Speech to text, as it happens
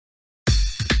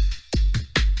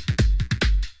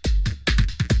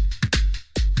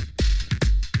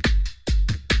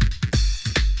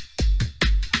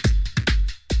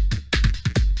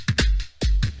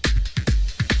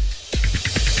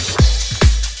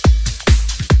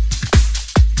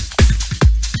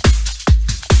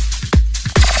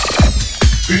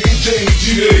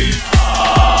Que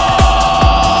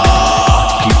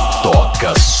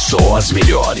toca só as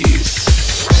melhores.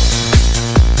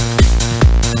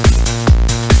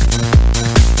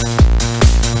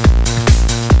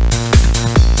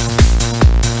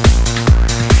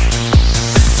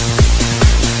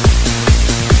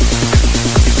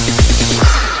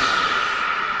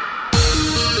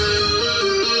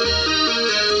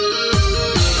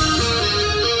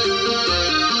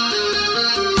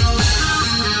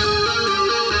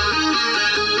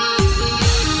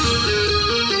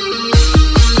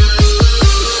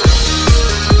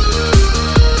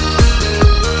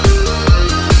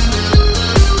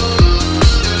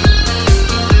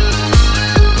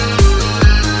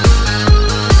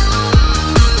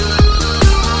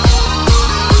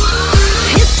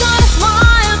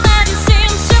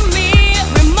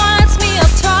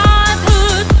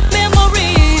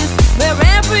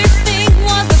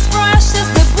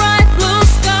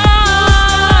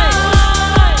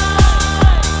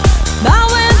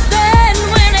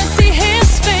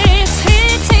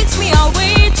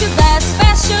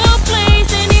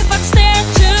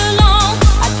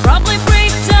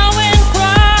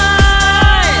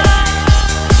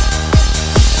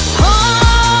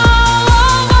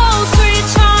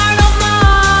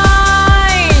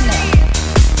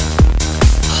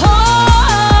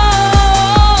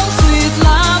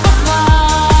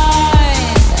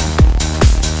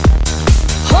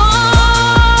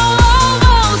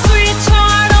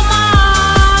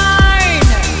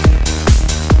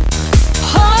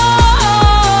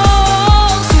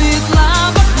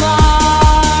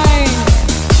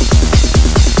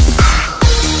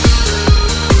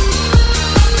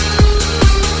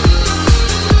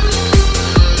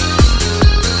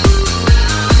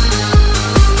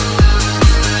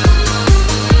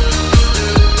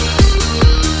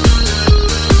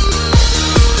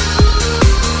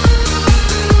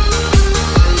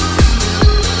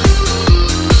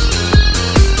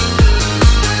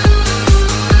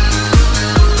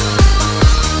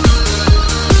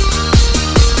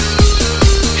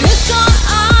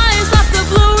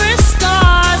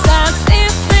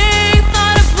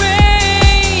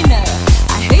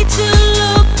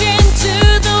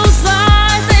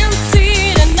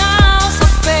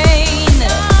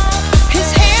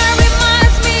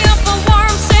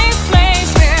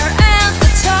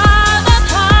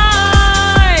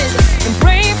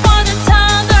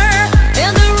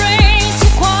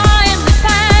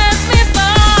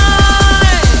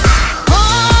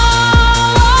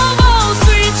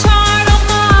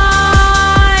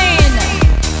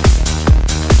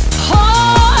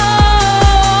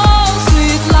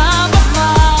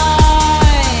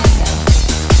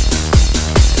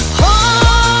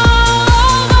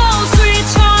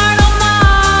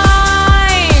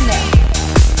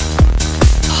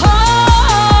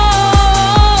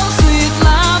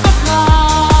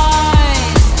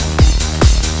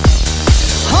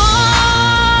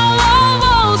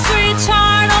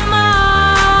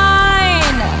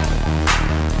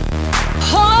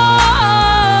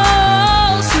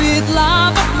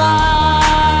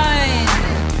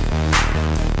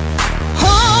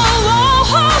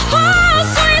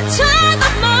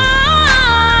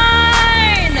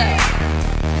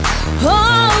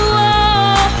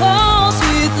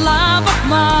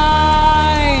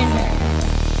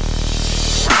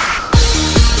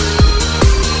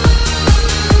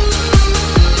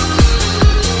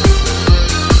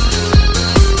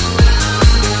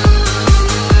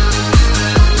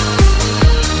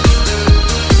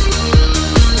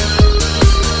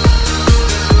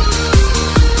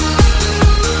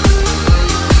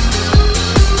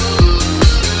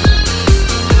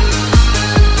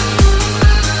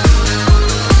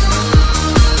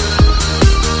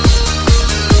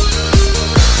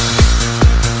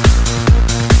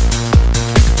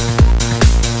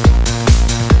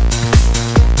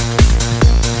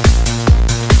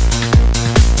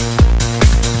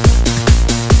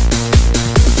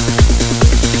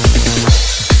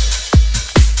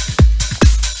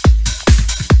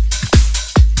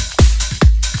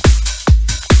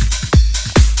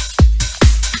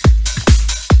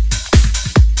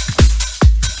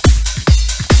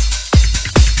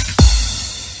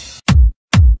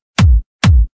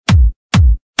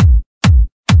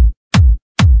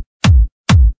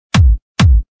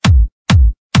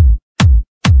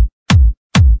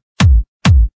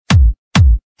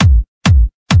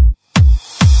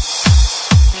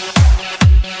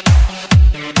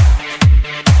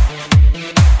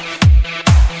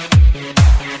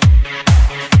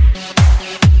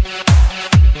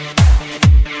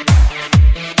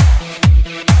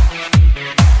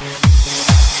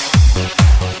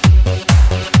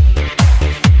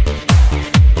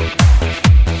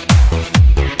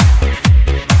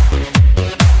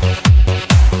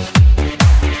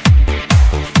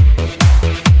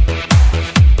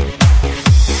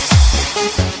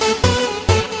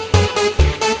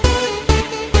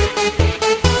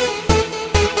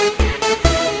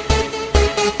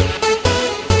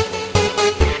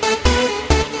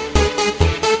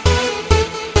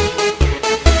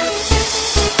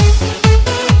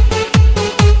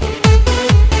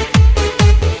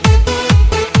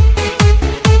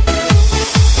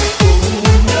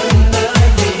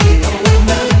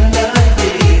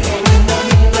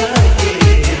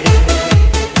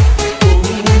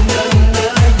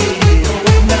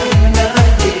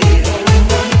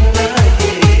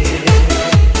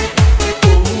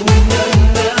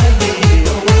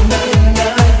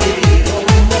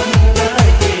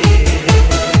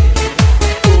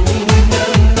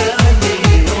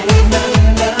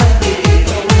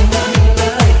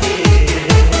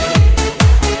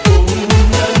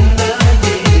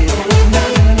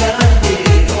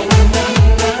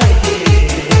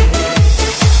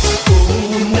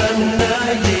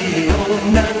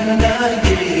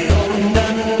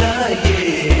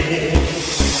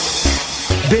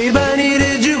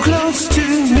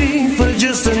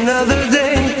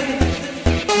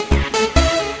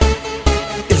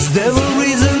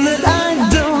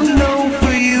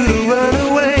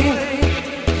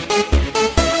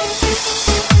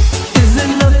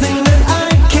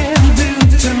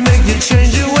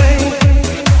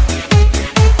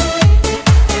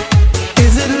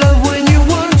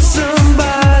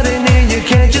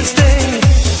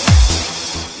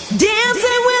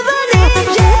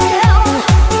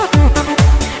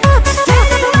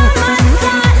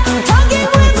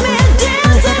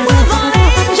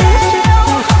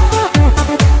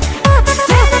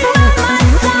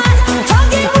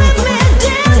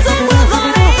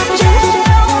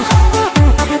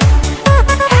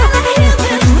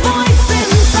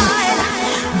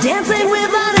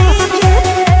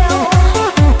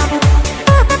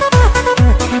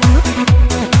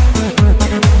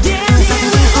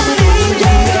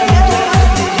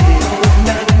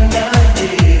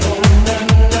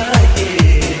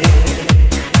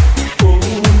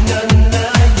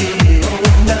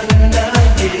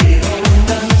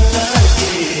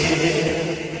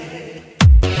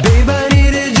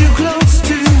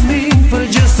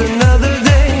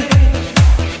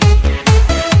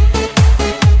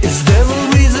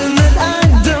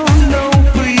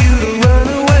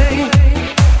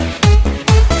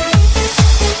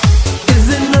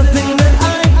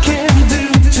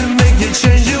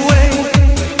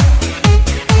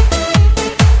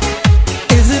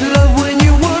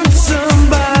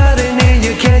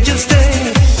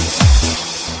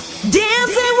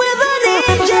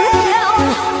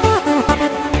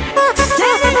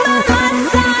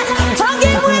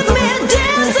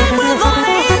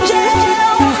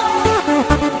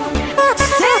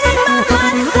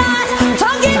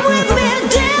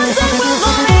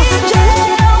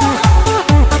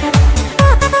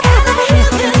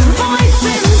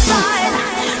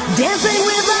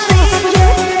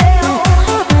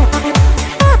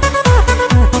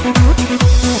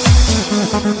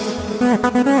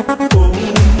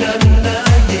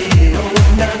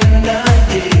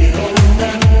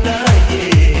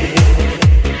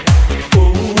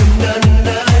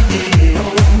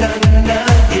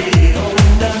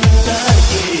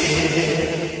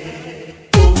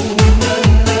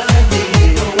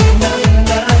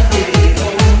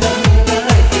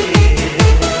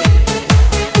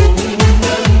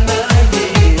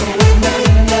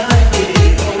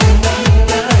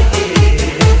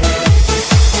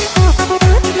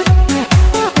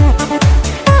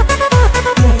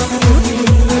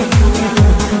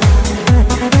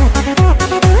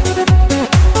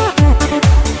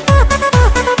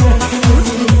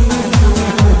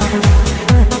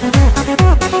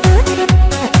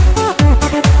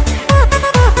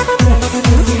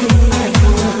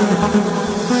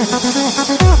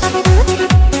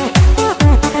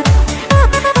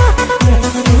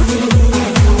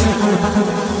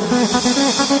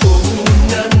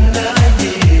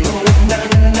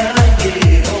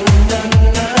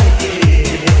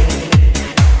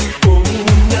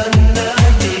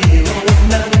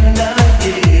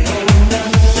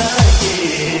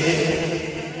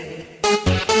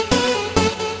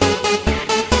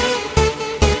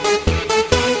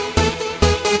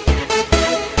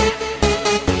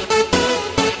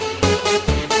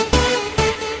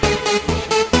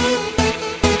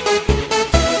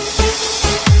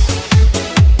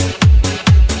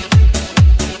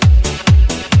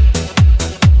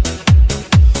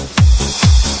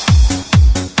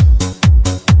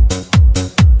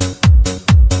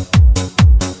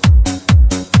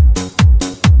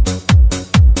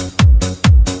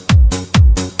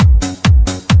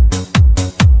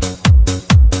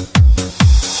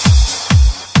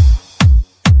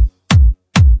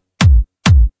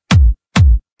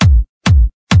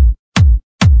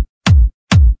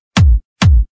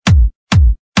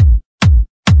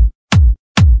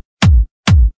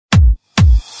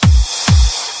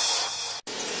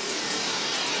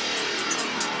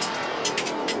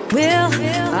 Will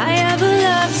I ever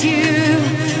love you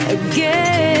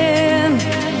again?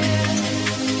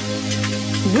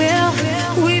 Will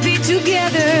we be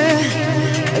together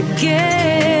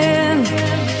again?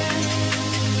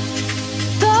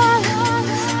 Thought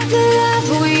the love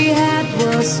we had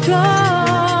was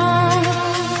strong,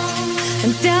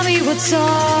 and tell me what's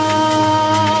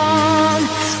wrong.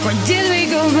 Where did we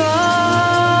go wrong?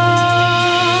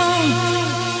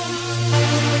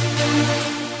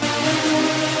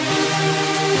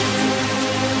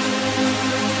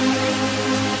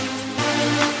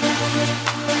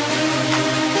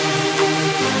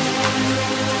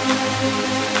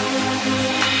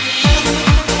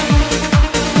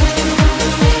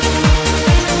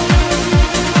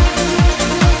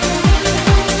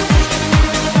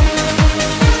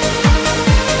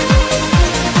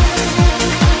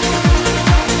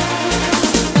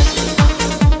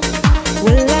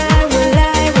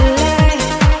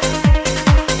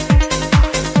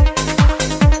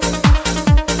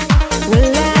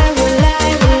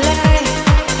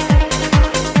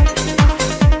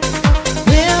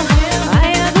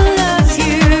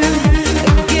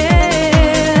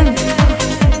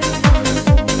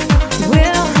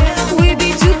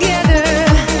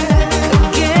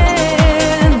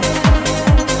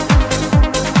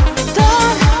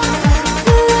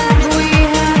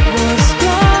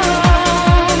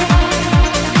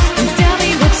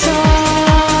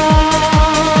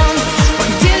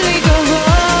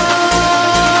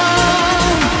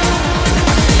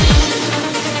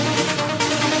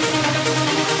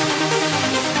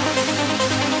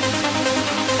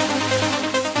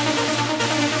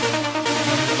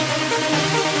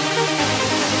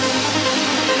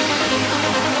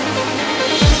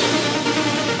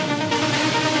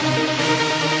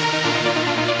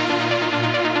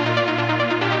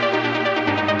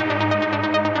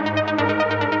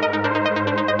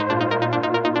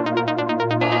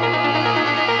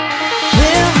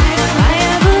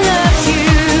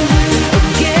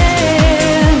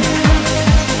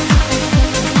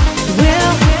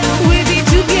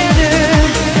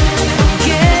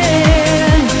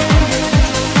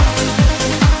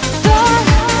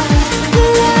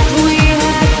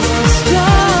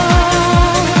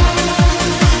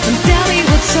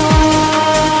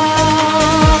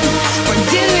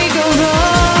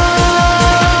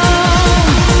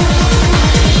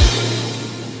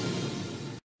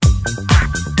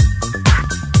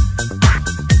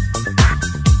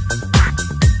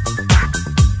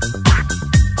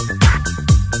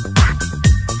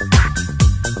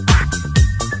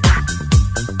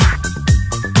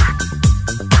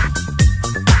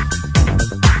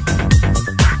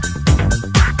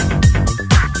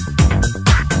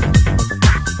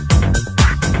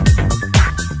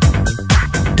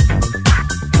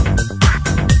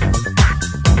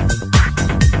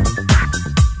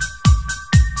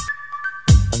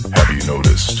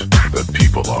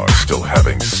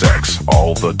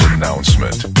 The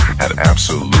denouncement had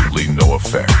absolutely no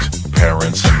effect.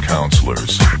 Parents and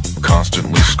counselors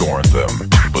constantly scorned them,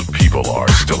 but people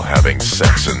are still having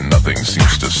sex and nothing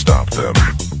seems to stop them.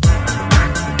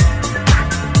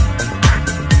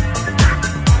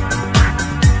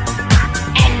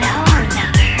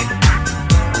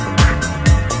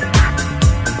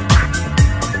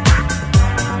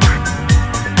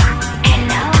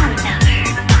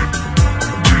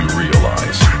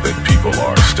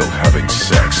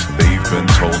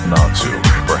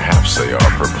 They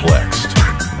are perplexed.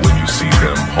 When you see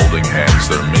them holding hands,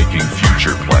 they're making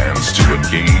future plans to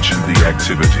engage in the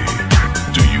activity.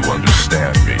 Do you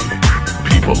understand me?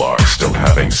 People are still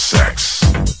having sex.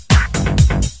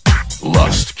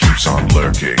 Lust keeps on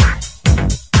lurking.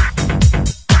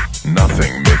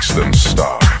 Nothing makes them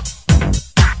stop.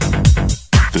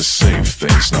 The safe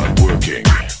thing's not working.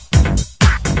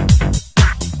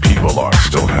 People are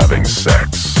still having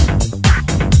sex.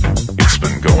 It's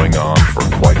been going on for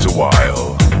quite a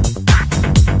while.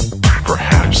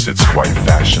 Perhaps it's quite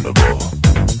fashionable.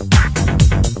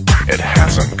 It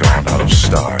hasn't gone out of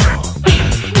style.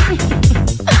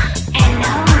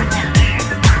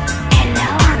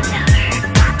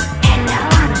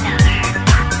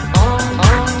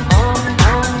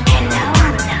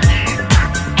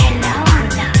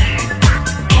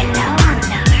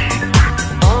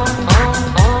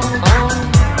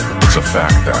 It's a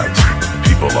fact that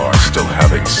people are still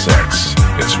having sex.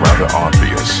 It's rather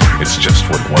obvious, it's just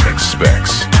what one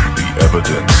expects. The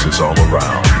evidence is all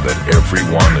around that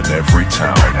everyone in every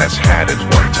town has had it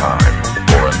one time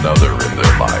or another in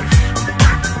their life.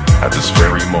 At this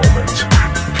very moment,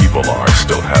 people are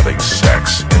still having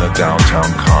sex in a downtown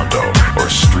condo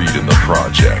or street in the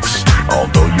projects.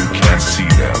 Although you can't see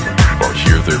them or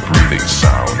hear their breathing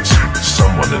sounds,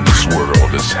 someone in this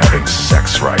world is having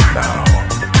sex right now.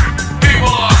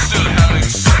 People are still having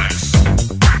sex.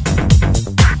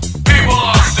 People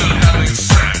are still having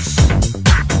sex.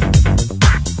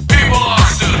 People are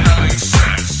still having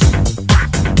sex.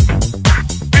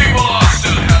 People are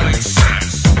still having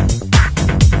sex.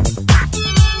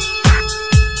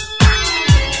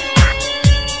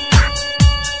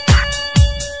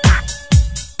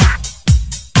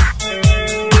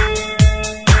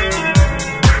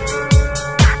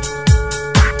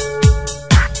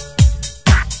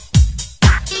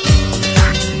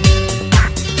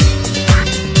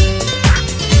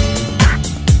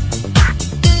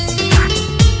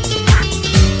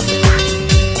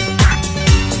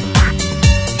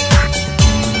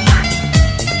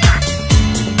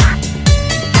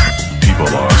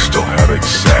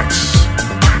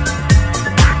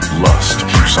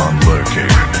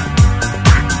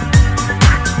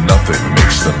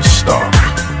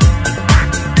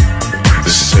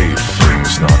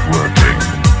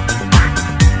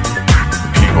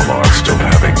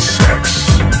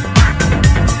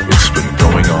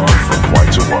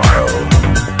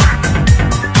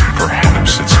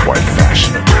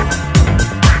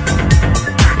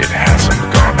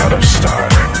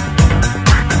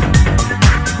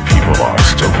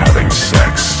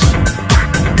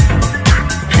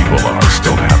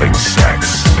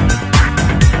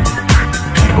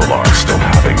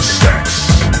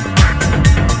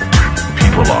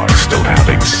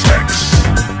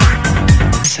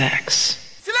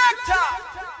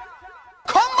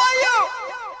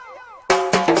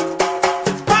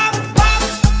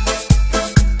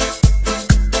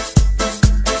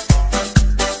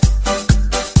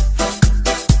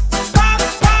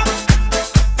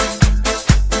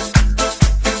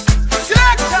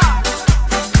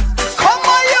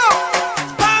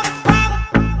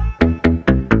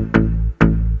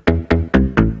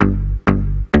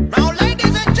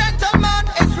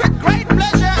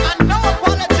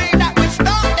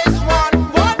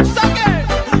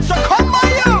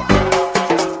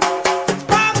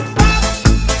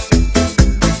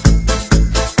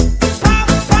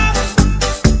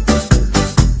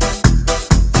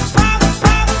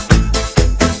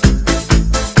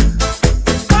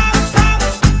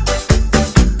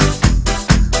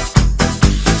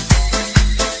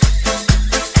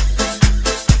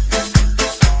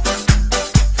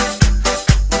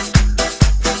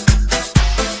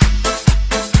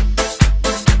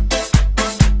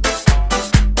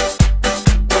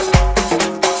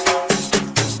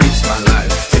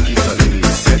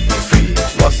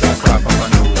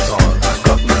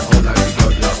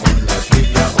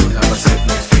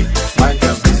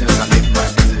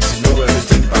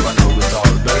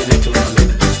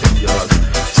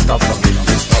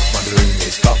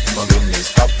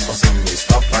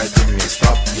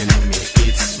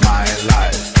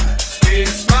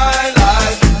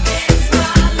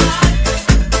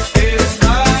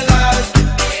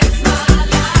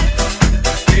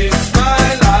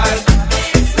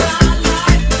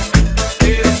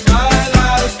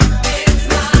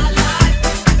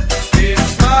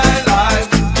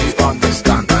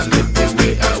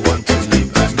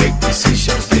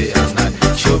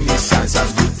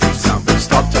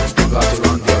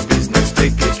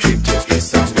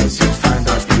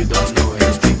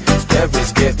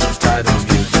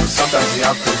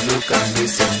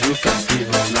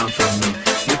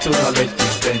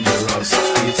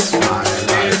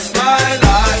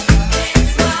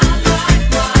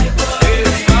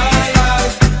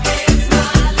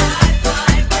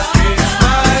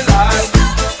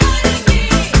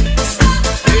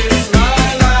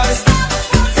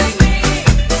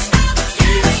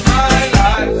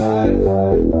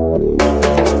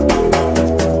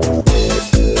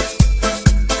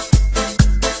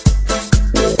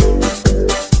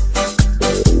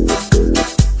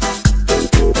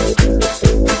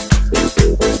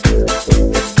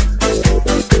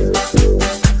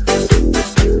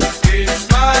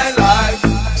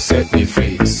 set me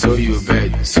free. So you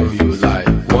beg, so you lie.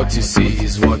 What you see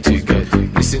is what you get.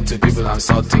 Listen to people and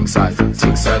saw things I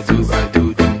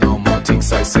do, them no more.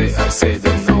 Things I say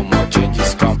them no more.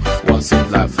 Changes come once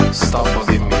in life. Stop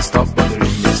bugging me, stop bothering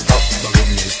me, stop bugging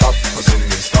me, stop bugging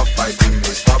me, stop fighting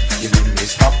me, stop killing me,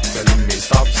 stop telling me,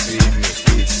 stop seeing me.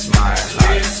 It's my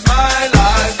life. It's my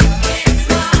life. It's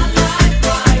my life,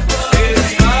 my world.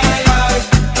 It's my life.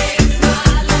 It's my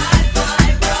life, my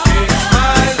world. It's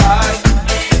my life.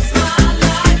 It's my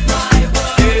life, my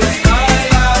world. It's my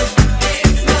life.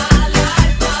 It's my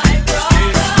life, my world.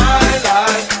 It's my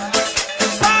life.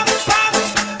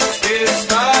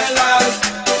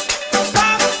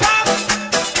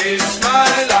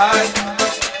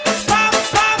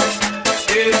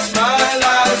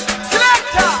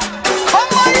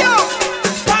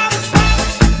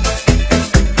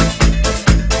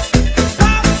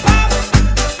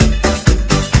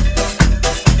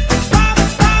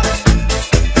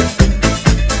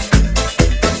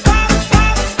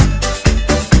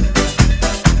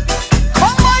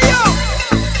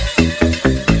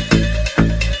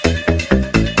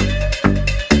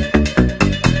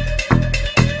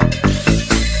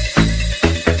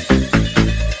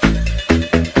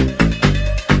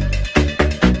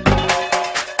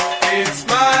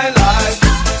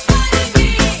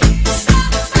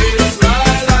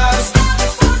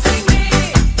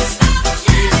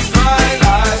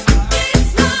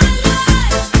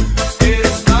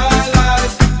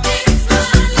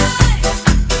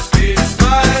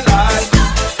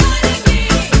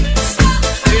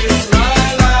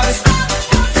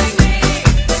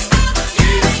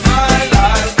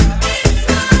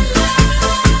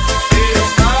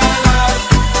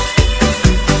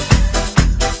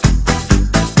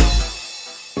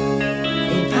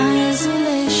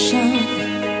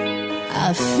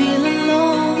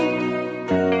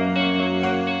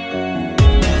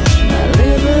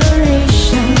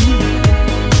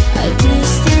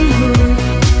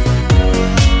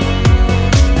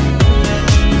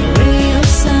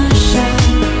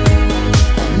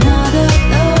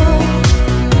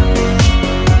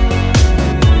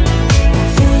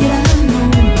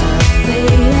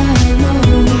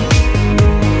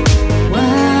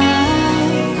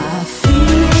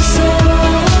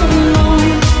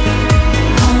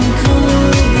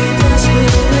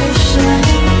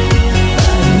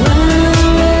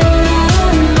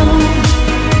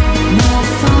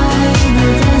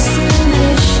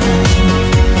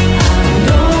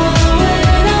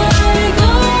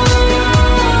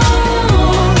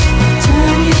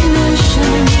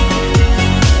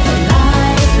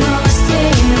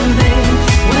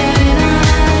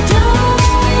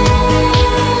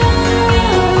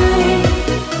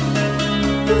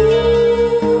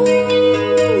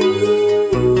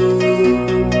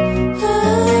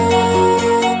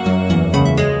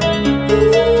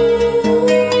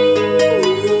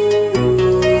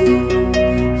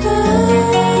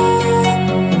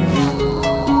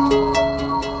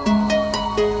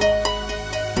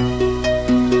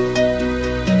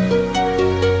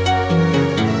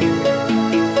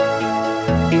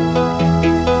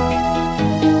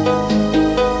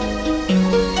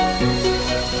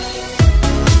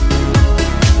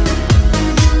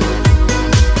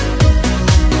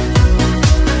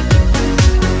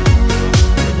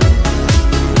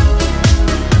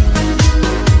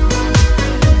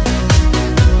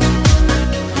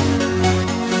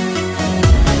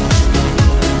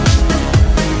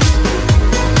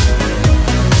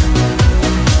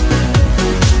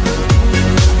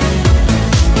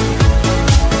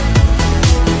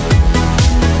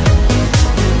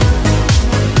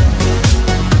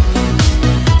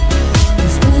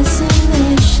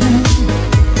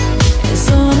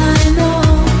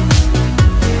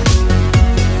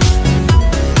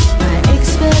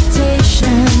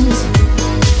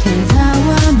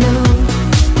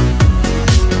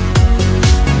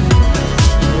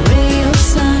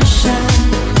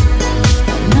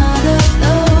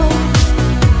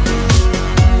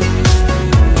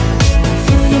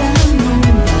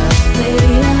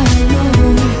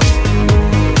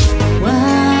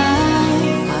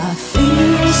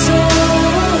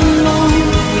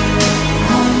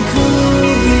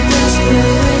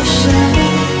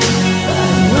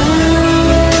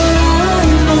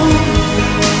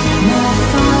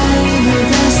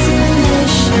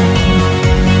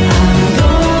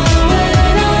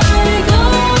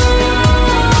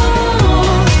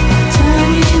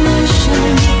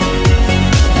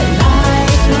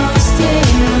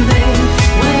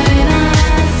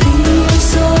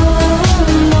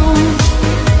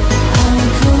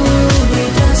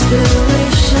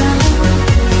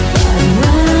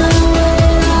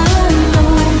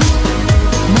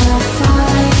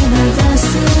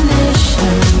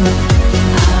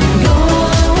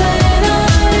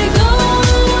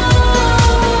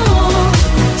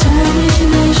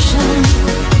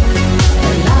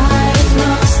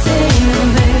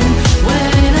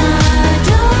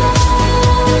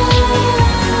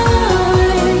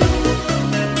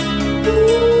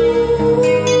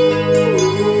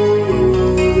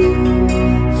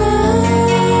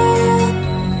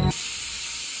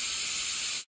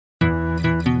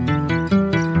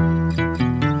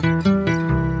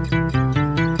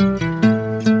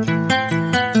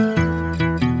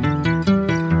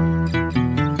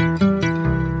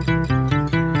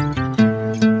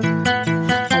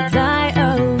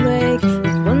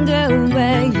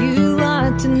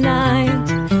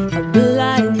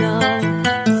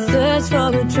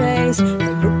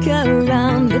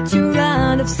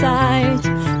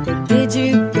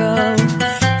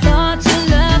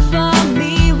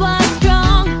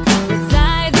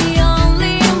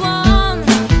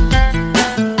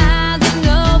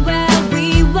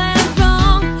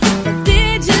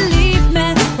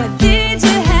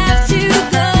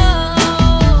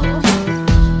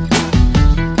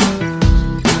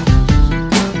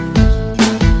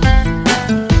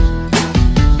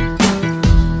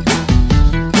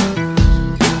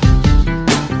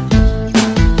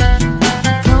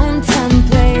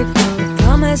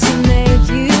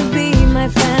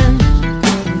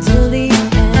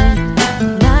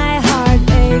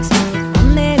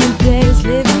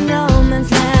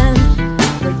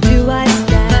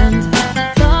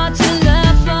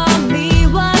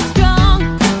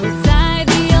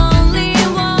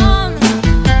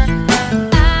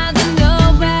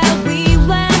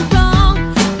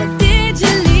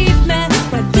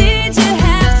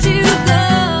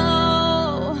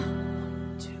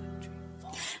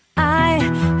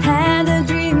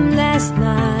 last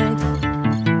night.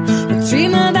 A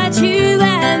dream about you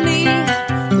and me.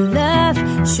 Love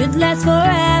should last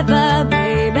forever,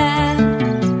 baby.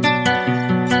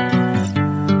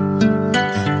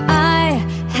 I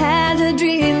had a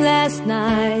dream last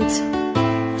night.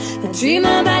 A dream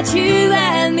about you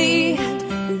and me.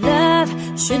 Love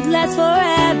should last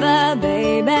forever,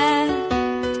 baby.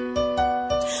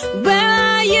 Where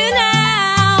are you now?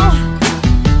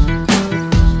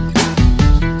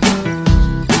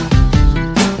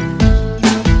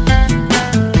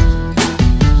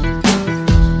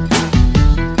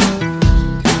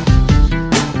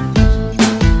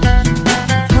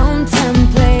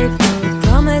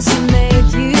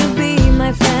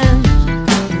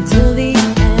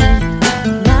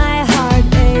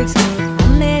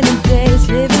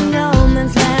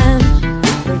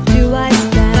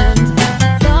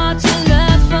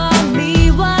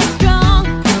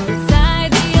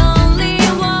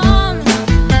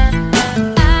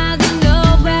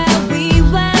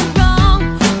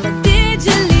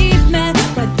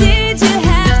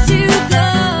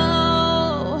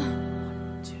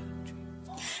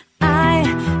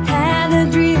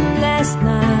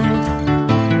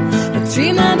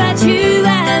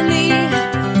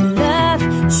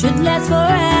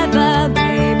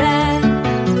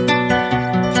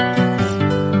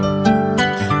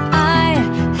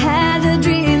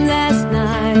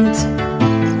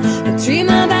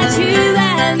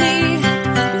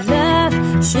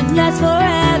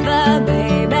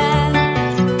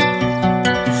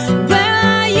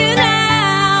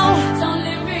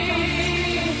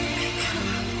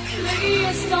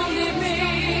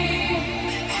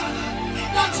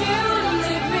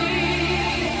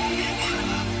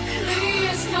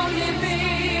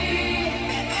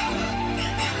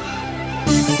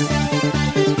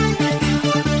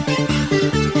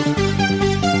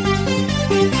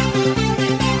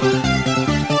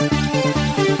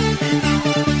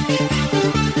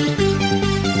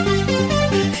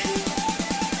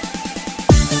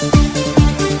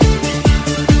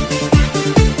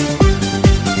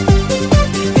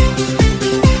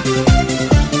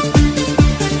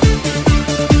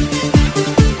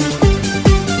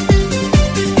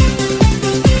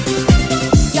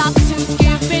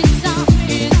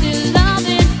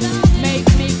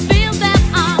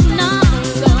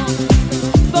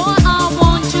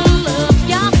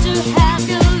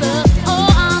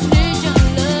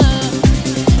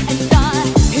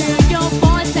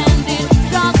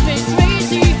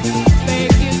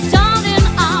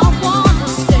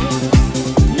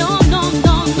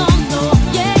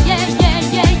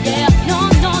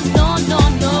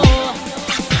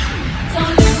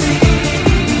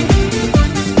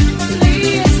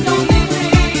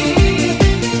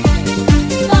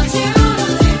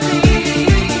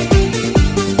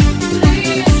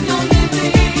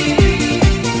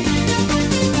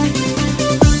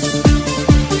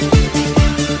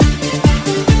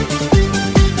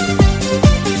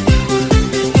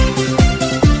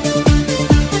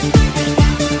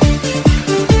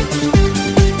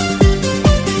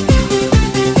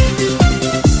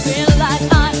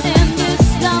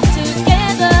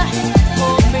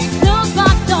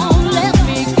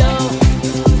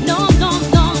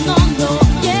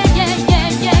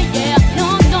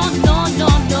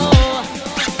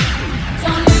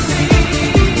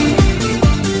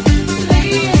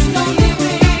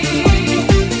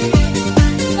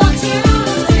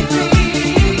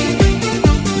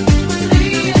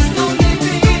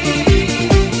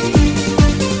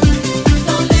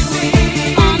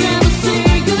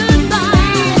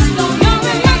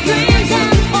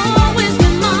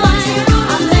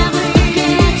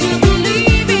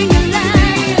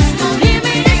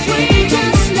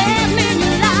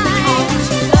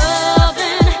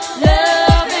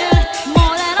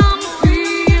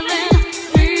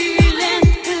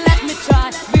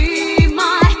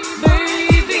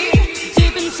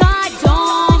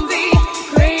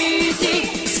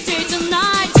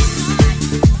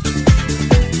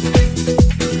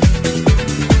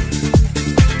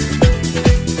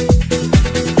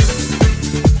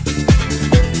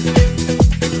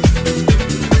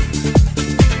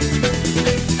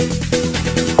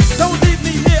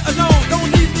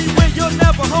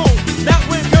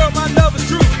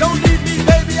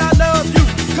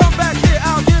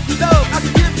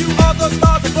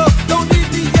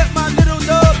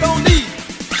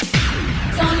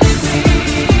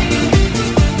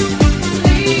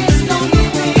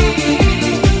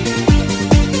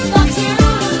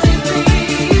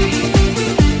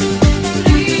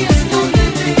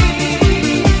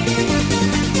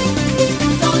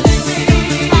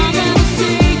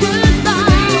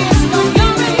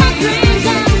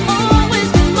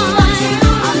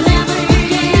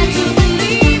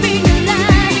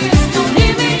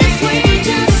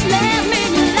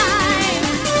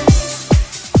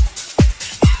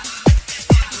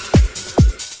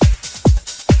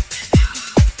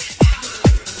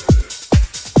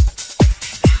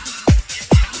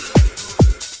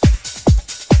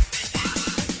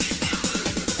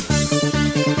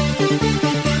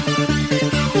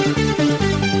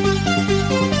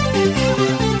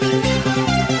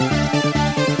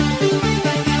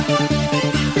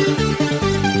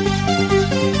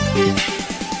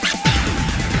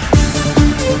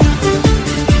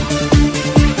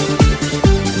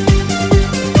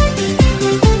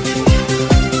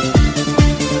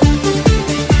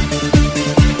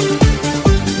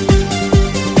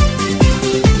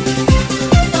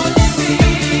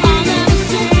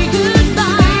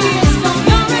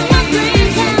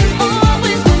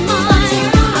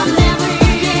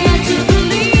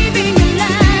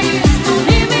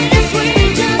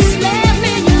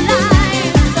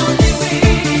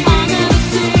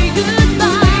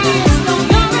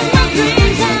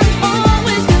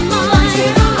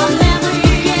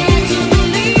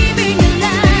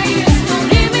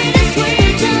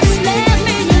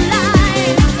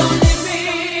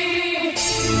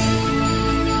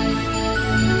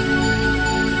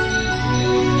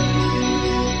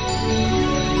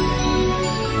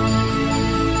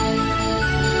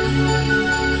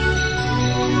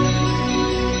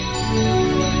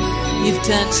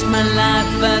 touched my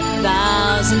life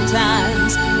 1,000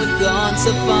 times. We've gone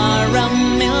so far,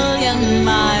 1,000,000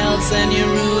 miles, and you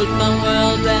ruled my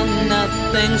world and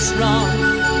nothing's wrong.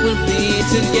 We'll be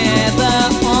together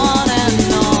on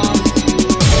and on.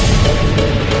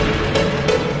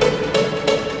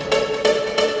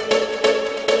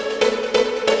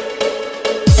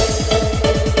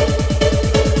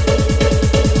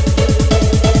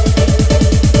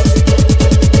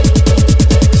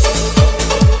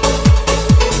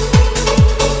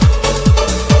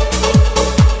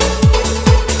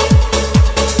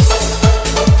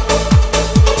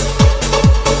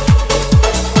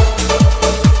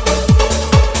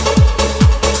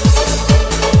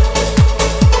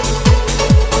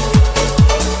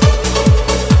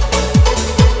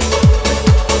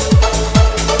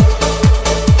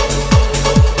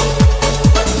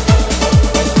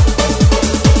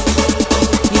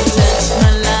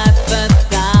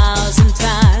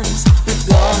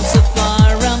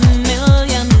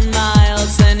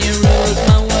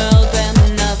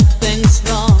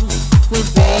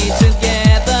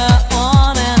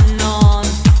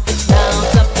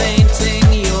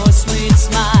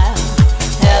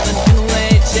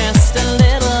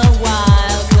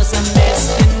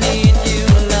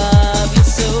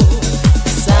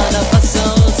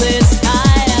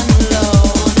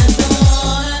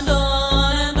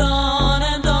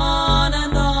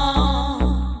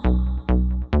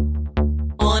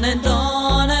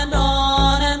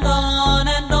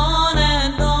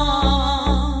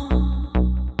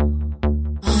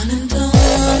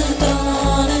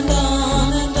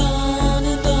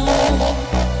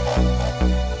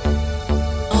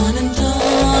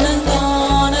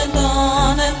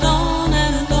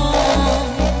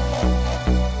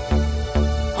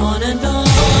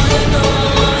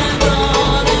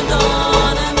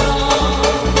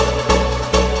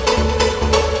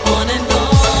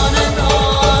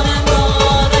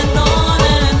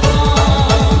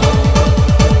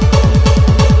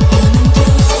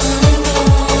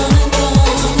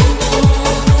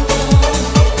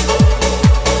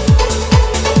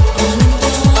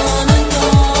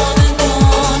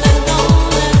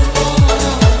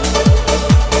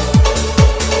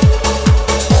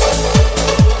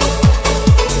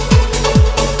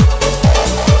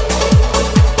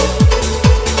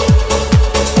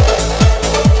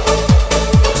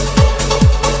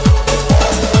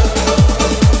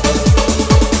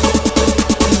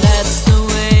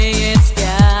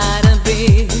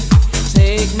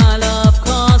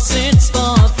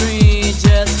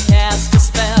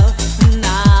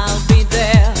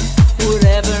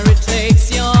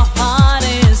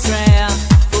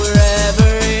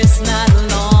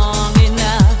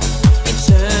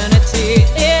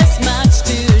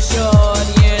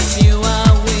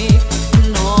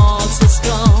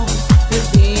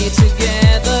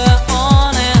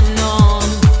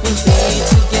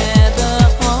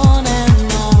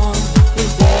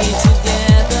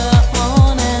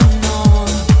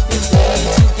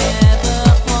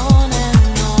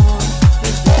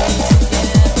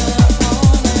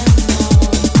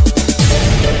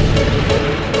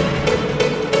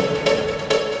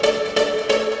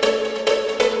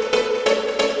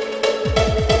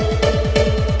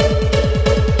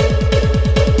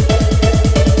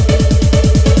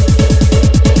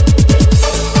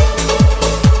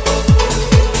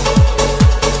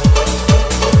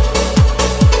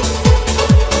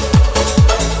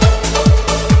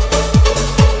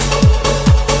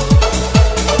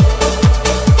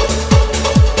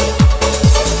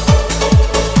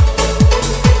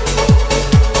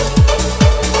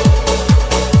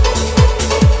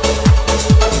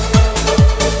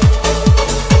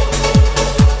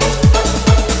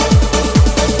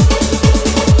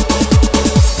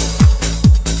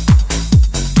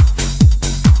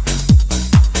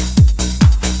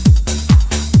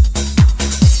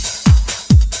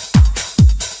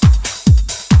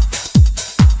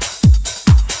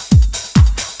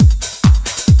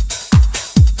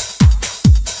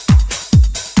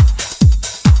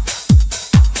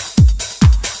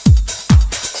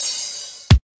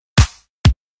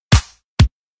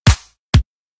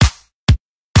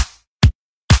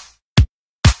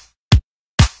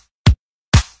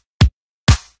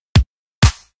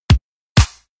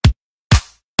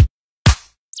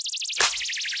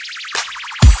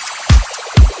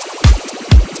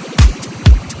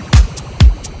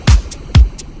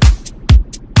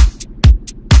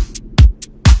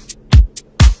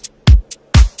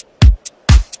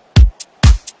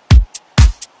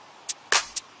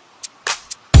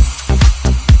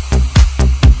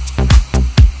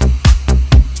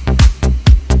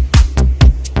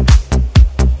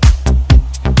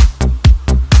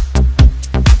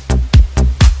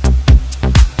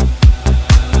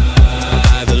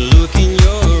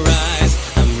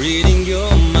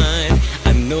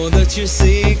 know that you're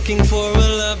seeking for a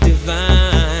love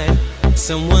divine,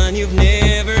 someone you've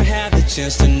never had the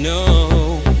chance to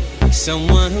know,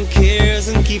 someone who cares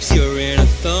and keeps your inner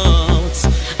thoughts.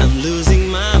 I'm losing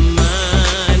my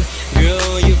mind.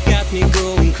 Girl, you've got me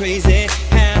going crazy,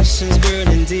 passion's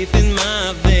burning deep in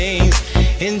my veins,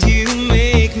 and you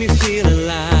make me feel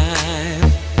alive.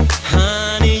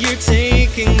 Honey, you're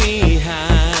taking me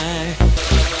high.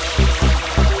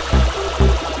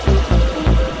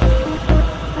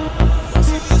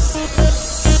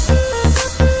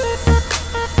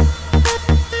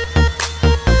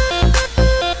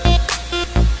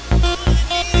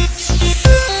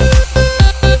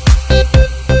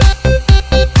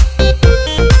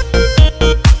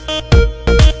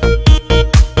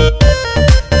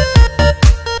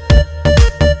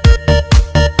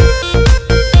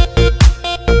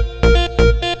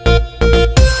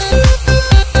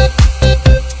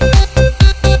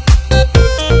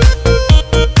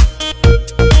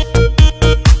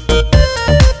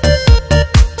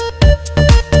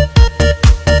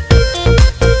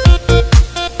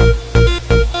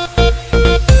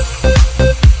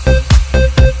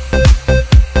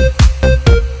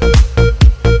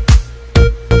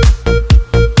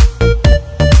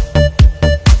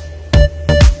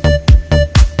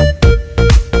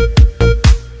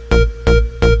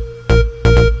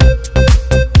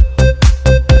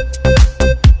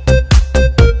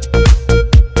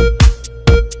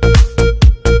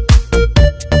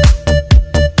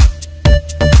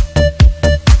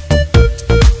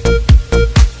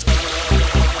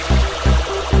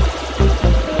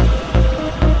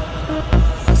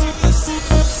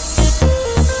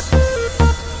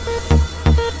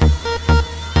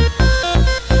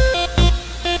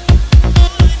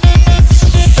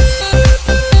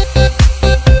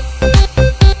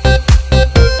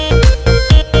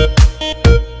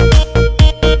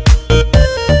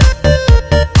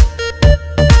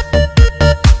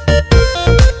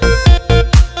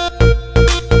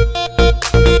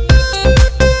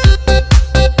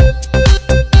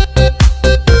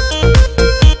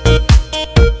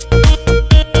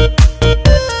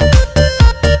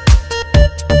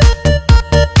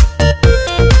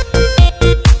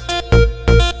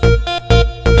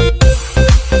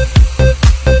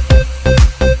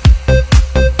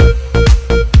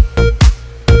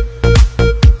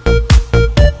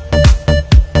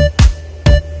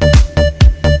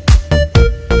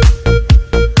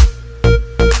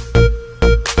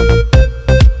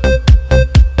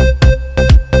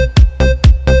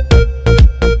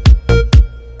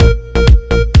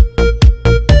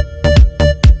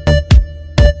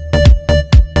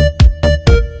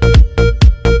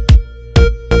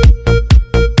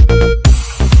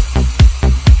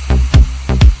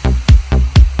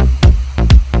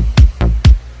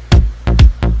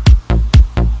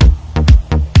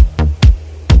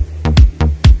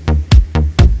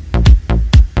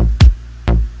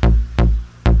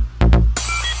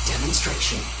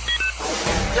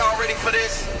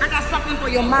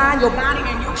 Your mind, your body,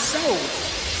 and your soul.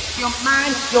 Your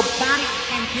mind, your body,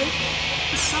 and your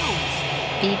soul.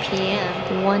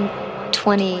 BPM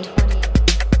 120.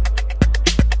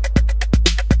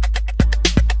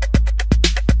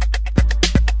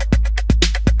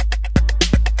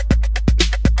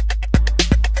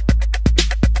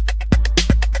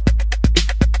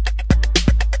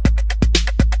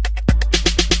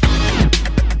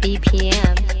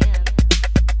 BPM.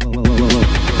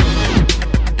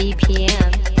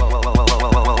 BPM.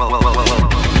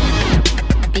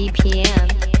 BPM.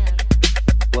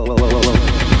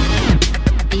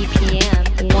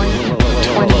 BPM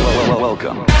 120.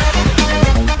 Welcome.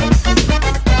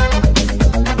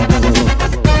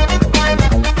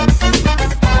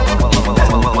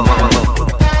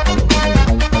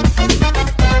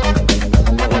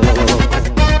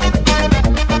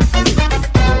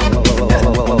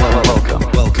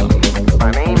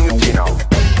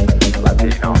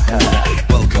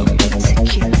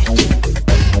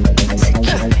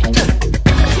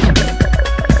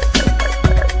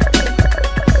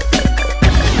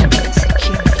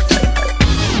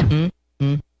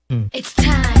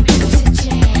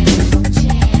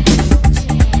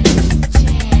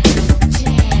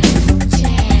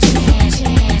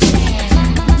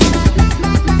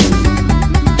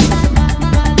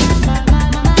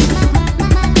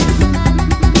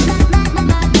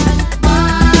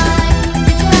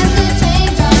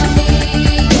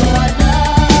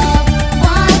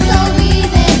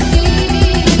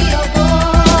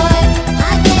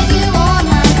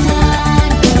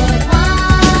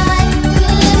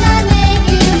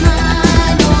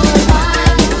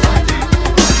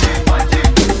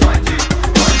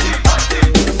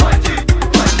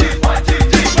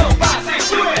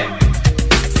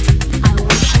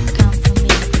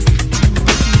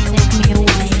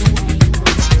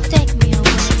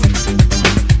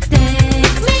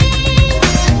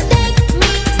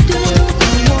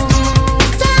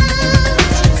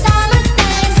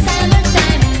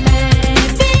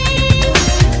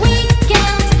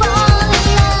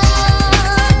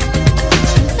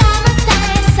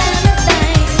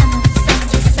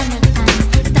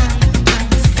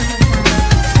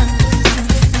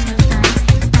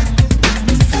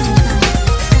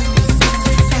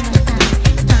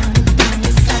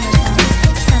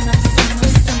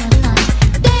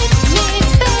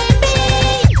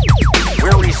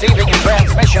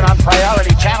 transmission on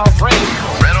priority channel 3.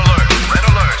 Red alert, red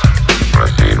alert.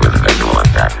 Proceed with visual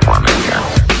attack formation.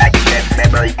 Access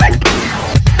memory bank.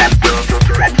 Sample to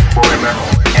transformer.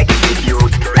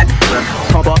 Execute transfer.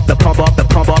 Pump up the power.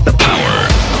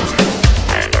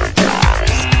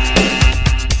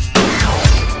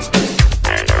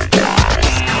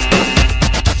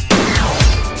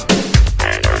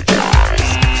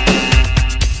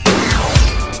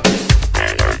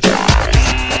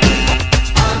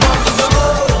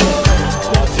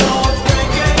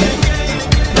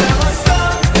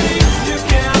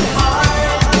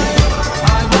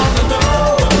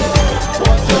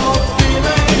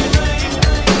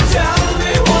 Tell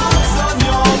me what's on your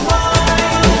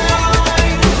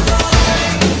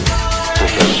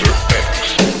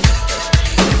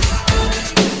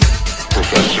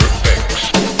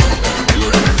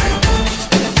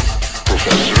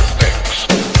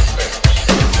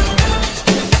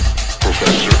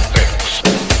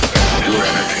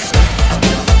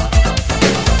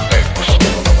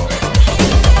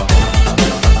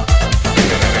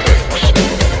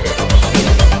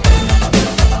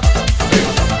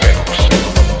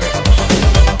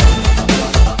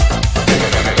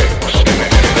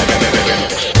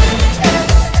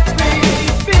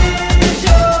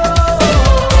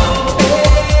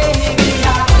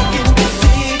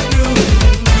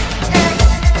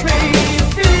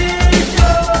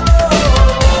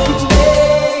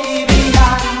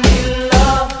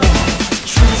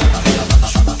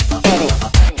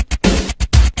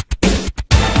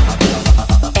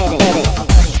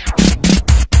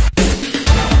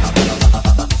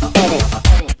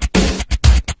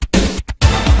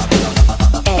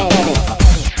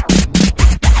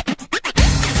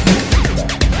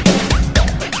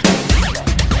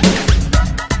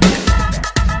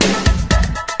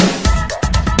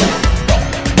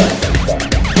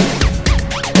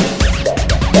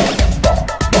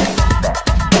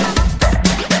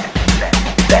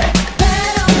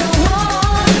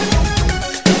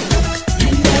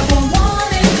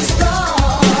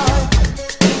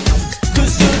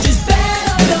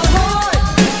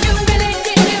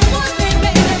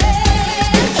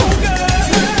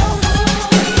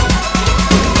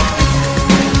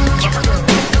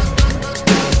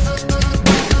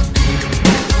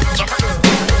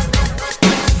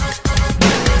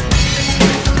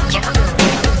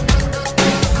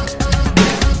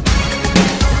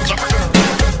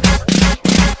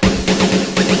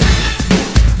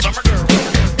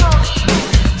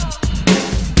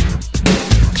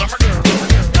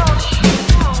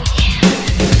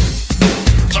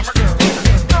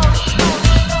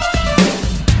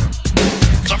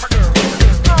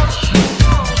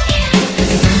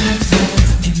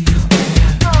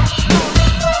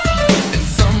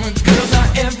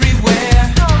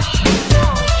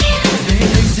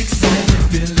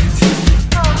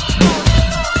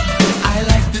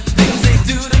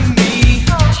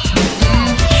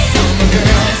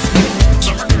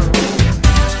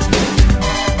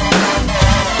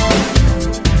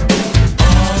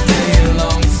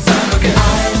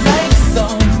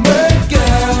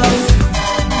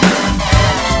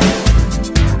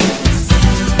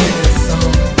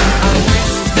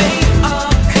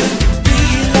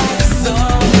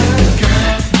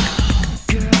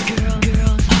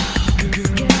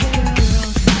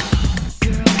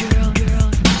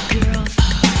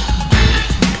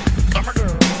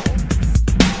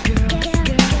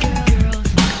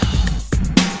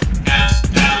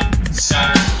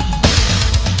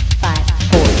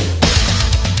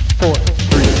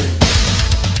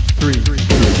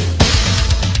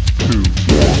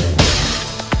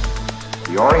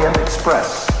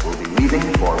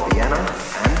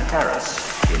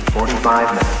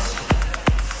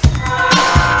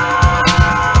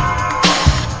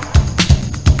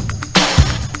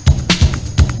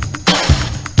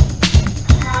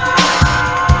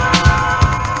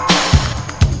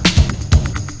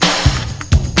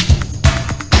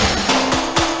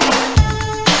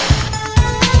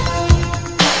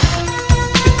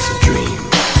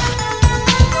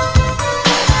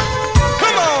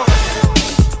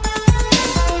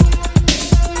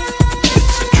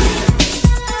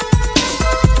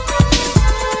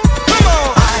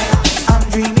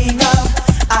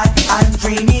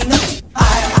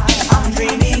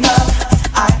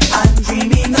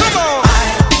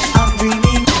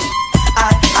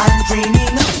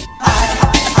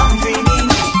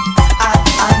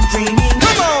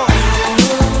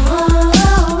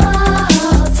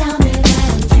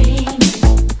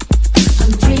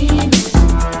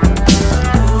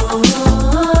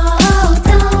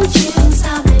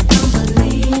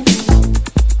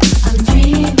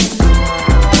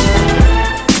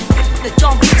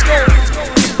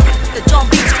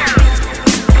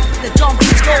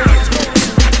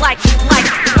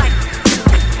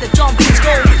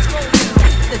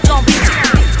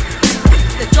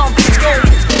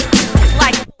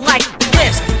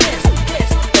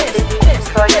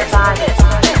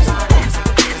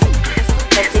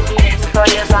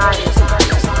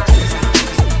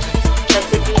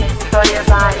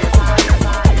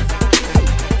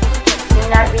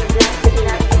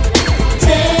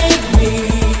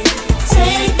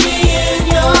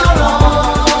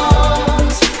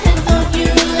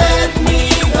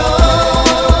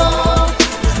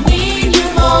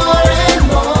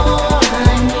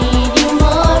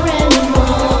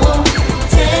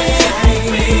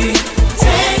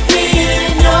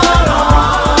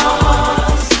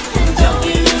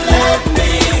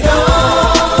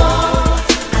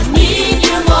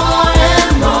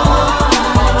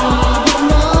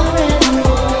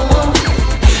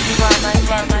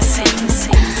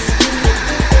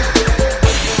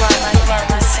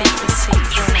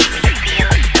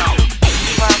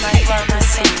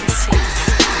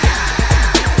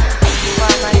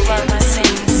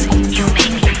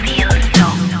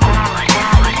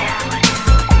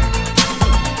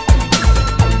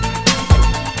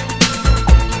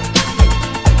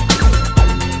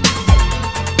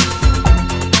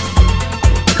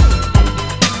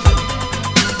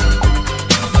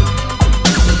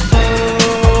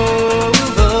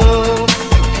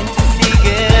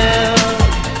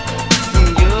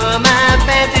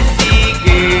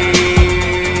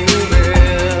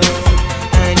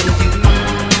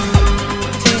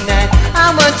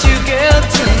you get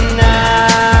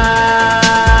tonight.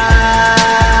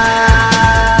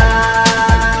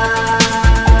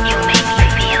 You make me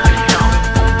feel so.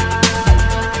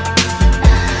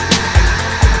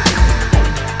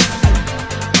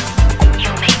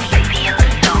 You make me feel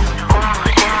so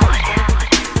good.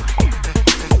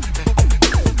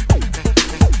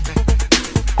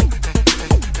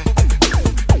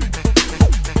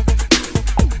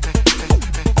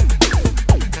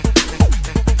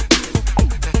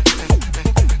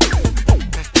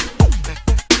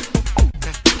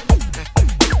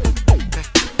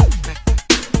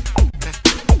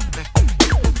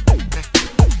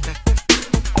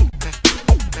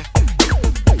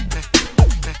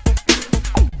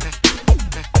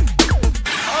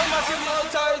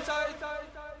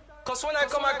 Cause when I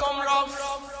come rough.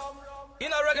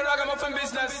 In a reggae ragamuffin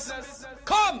business.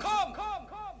 Come!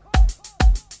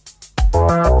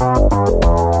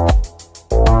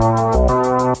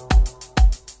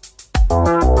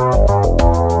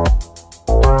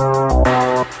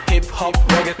 Hip hop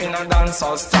reggae in a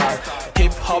dancehall style.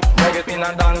 Hip hop reggae in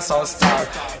a dancehall style.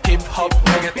 Hip hop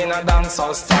reggae in a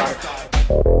dancehall style.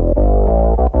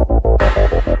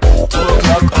 2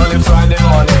 o'clock only Friday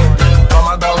morning. Come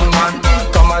a down man,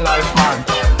 come a knife man.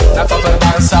 Knife up and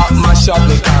dance out, mash up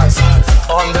the cars.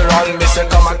 On the run, Mr.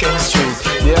 Come a King Street.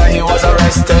 Yeah, he was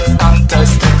arrested and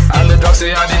tested. And the drugs he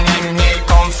had in him, he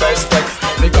confessed it.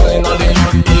 They calling on the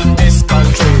youth in this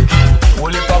country.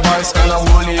 Woolly pa boys and a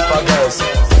woolly pa girls.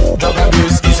 Drug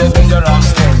abuse is a dangerous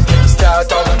thing.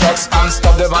 Start off drugs and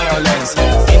stop the violence.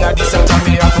 In a decent time,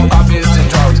 we have to abuse the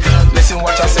drugs. Listen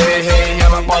what I say, hey,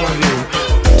 I'm a one of you.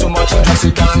 Too much drugs,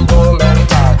 you can go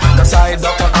mental. That's why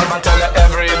Dr. Alban tell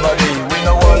everybody. We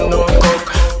no want no coke,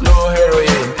 no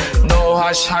heroin, no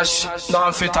hash hash, no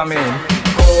amphetamine.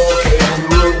 Cocaine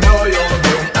will blow your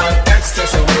brain and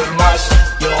ecstasy will mash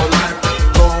your life.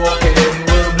 Cocaine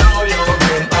will blow your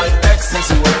brain and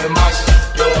ecstasy will mash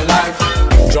your life.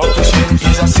 Drug pushing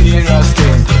is a serious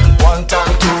thing. 1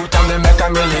 time, 2 time, they make a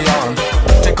million.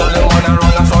 Take all the money and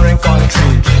run a foreign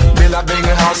country. Build a big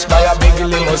house, buy a big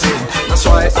limousine. That's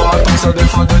why I'm a talk so they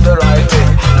can do the right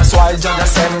thing. That's why Jah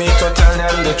sent me to tell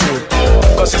them the truth.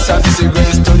 Cause it's a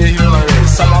disgrace to the human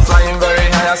race. Some are flying very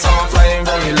high and some are flying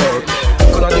very low.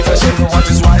 Could not differentiate what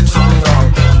is right from wrong.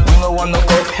 We no want no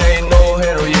cocaine, no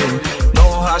heroin,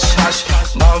 no hash hash,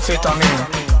 no amphetamine,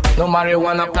 no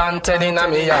marijuana planted in a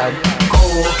me yard.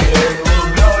 Cocaine will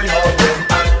blow your brain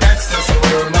and ecstasy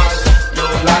will mash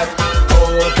your life.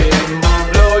 Cocaine will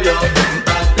blow your brain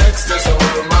and ecstasy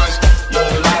will mash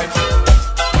your life.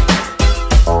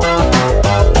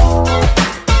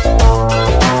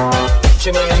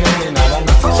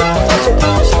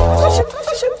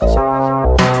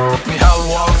 Me have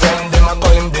one friend, them a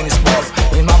call him Dennis Buff.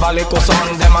 In my Balico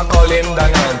son, them a call him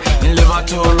Daniel. He live a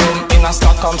 2-room in a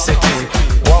Stockholm city.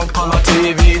 1 color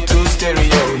TV, 2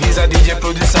 stereo. He's a DJ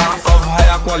producer of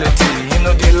higher quality. He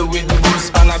no deal with booze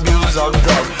and abuse of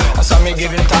drug. I saw me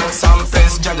giving thanks and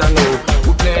praise, Jaja know.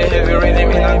 We play heavy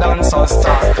rhythm in a dancehall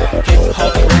style. Hip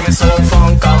hop, reggae, soul,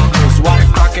 funk and blues. White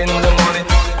crack in the morning,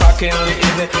 crack in the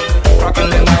evening, crack in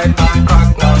the night and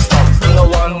crack non-stop. No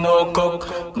one, no coke,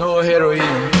 no heroin.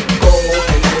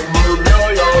 Cocaine will blow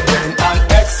your brain and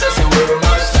ecstasy will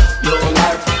mash your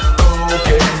life.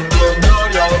 Cocaine will blow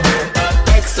your brain and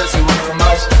ecstasy will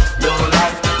mash your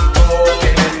life.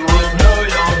 Cocaine will blow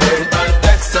your brain and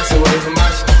ecstasy will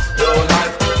mash your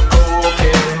life.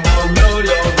 Cocaine will blow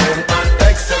your brain and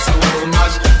ecstasy will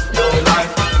mash your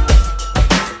life.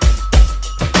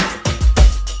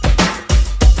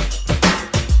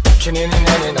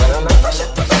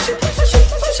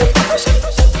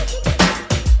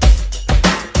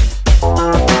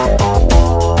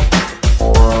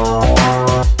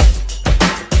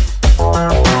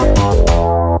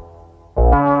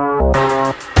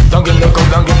 Don't give no coke,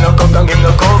 don't give no coke, don't give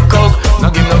no coke, coke.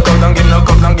 Don't give no coke, don't give no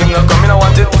coke, don't give no coke. Me no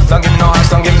want it. Don't give no hash,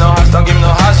 don't give no hash, don't give no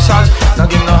hash, hash. Don't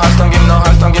give no hash, don't give no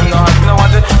hash, don't give no hash. Me no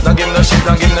want it. Don't give no shit,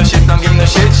 don't give no shit, don't give no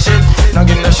shit, shit. Don't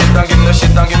give no shit, don't give no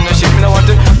shit, don't give no shit. Me no want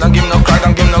it. Don't give no crack,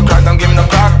 don't give no crack, don't give no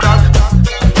crack, crack.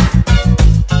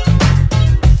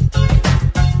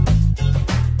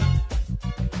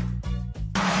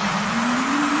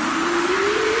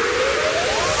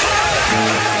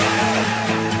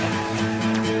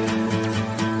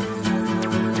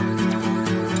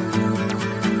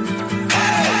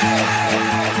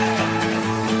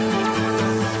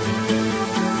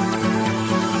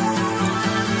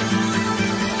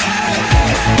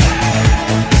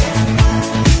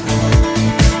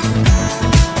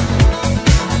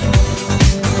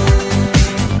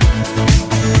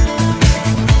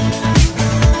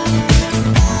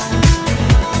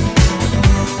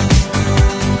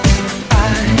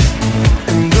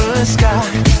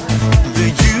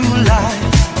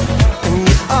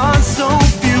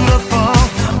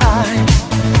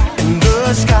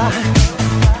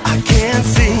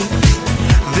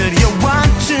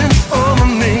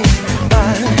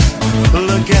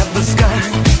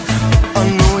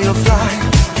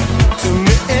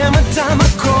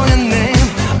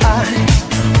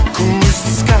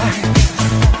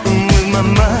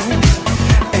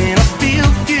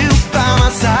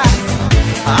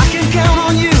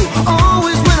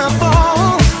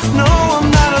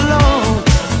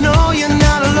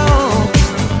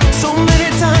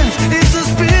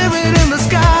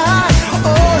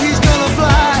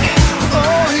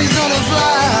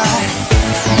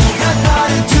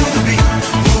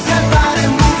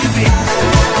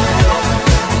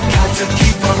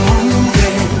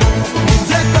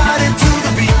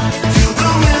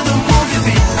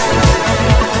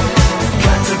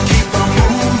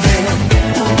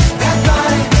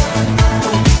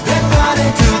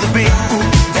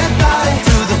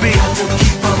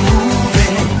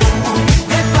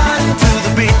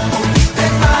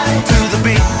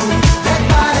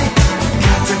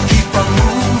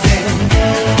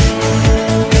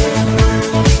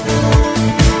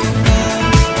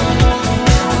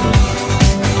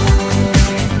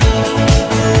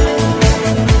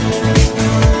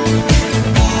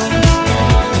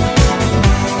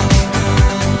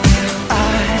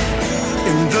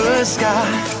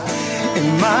 sky in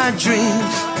my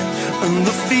dreams, and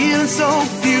the feeling so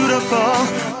beautiful.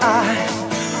 I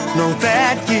know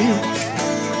that you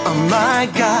are my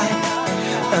guide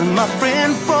and my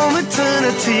friend from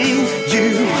eternity. You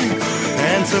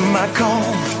answer my call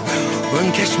and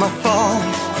catch my fall.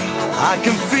 I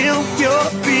can feel your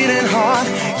beating heart.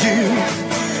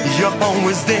 You're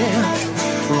always there,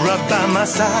 right by my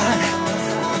side,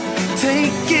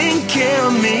 taking care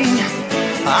of me.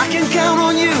 I can count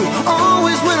on you,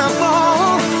 always when I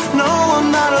fall. No,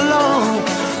 I'm not alone.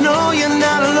 No, you're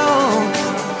not alone.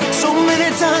 So many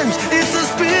times, it's a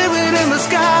spirit in the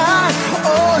sky.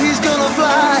 Oh, he's gonna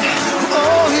fly.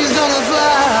 Oh, he's gonna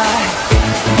fly.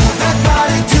 Move that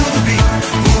body to the beat.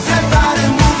 Move that body,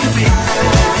 move your feet.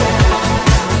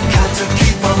 Got to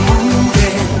keep on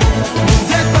moving. Move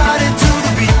that body to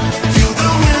the beat. Feel the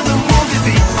rhythm, move your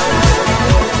feet.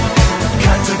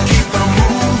 Got to keep on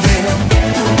moving.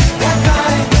 That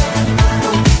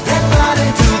body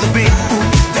to the beat.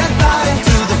 That body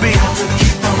to the beat. Got to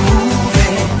keep on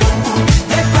moving.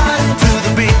 That body to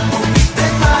the beat.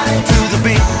 That body to the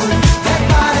beat. That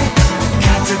body.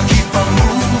 Got to keep on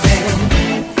moving.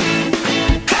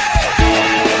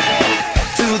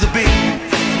 To the beat.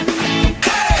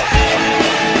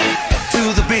 To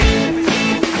the beat.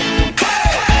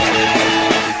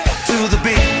 To the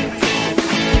beat.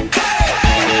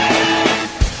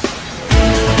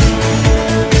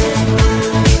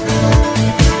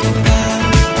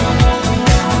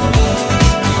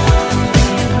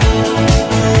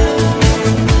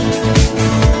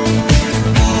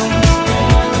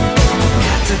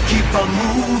 To keep on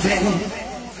moving.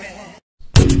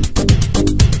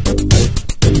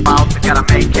 Out, you gotta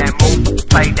make and move.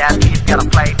 Play that beat, gotta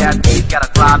play that beat, gotta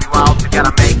drive you out. You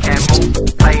gotta make and move.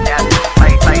 Play that,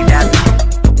 play that.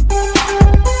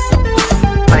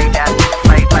 Play that,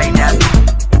 play that.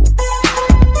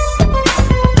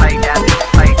 Play that,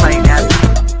 play that.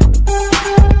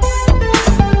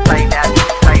 Play that,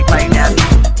 play that.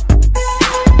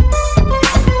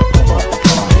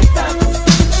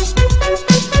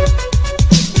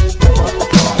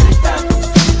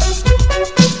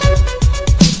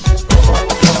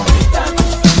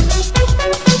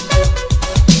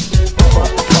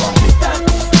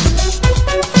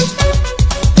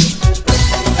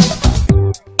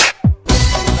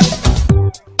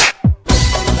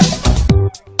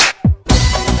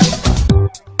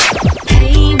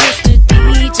 Hey, Mr.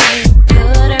 DJ, put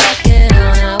a record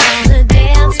on. I wanna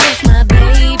dance with my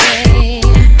baby.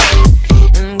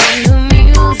 And when the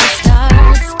music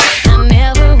starts, I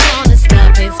never wanna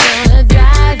stop. It's gonna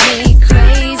drive me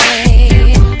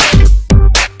crazy.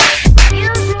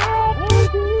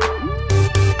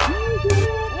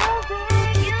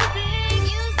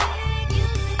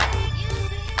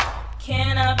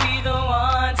 Can I be the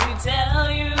one to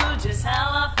tell you just how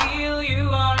I feel? You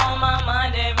are on my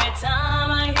mind every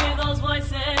time I hear those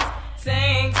voices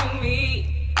saying to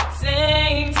me,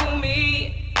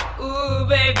 ooh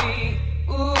baby,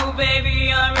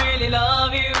 I really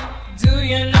love you. Do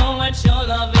you know what your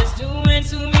love is doing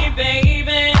to me,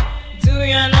 baby? Do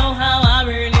you know how I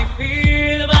really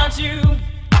feel about you?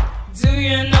 Do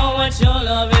you know what your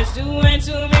love is doing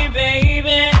to me,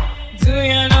 baby? Do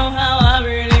you know how I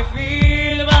really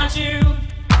feel about you?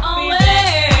 Oh,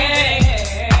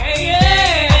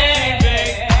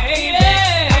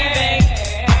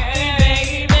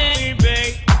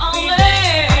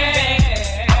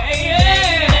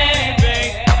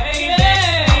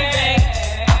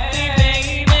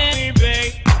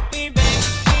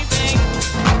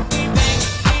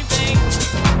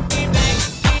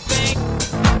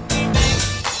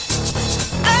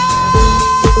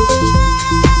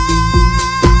 Oh!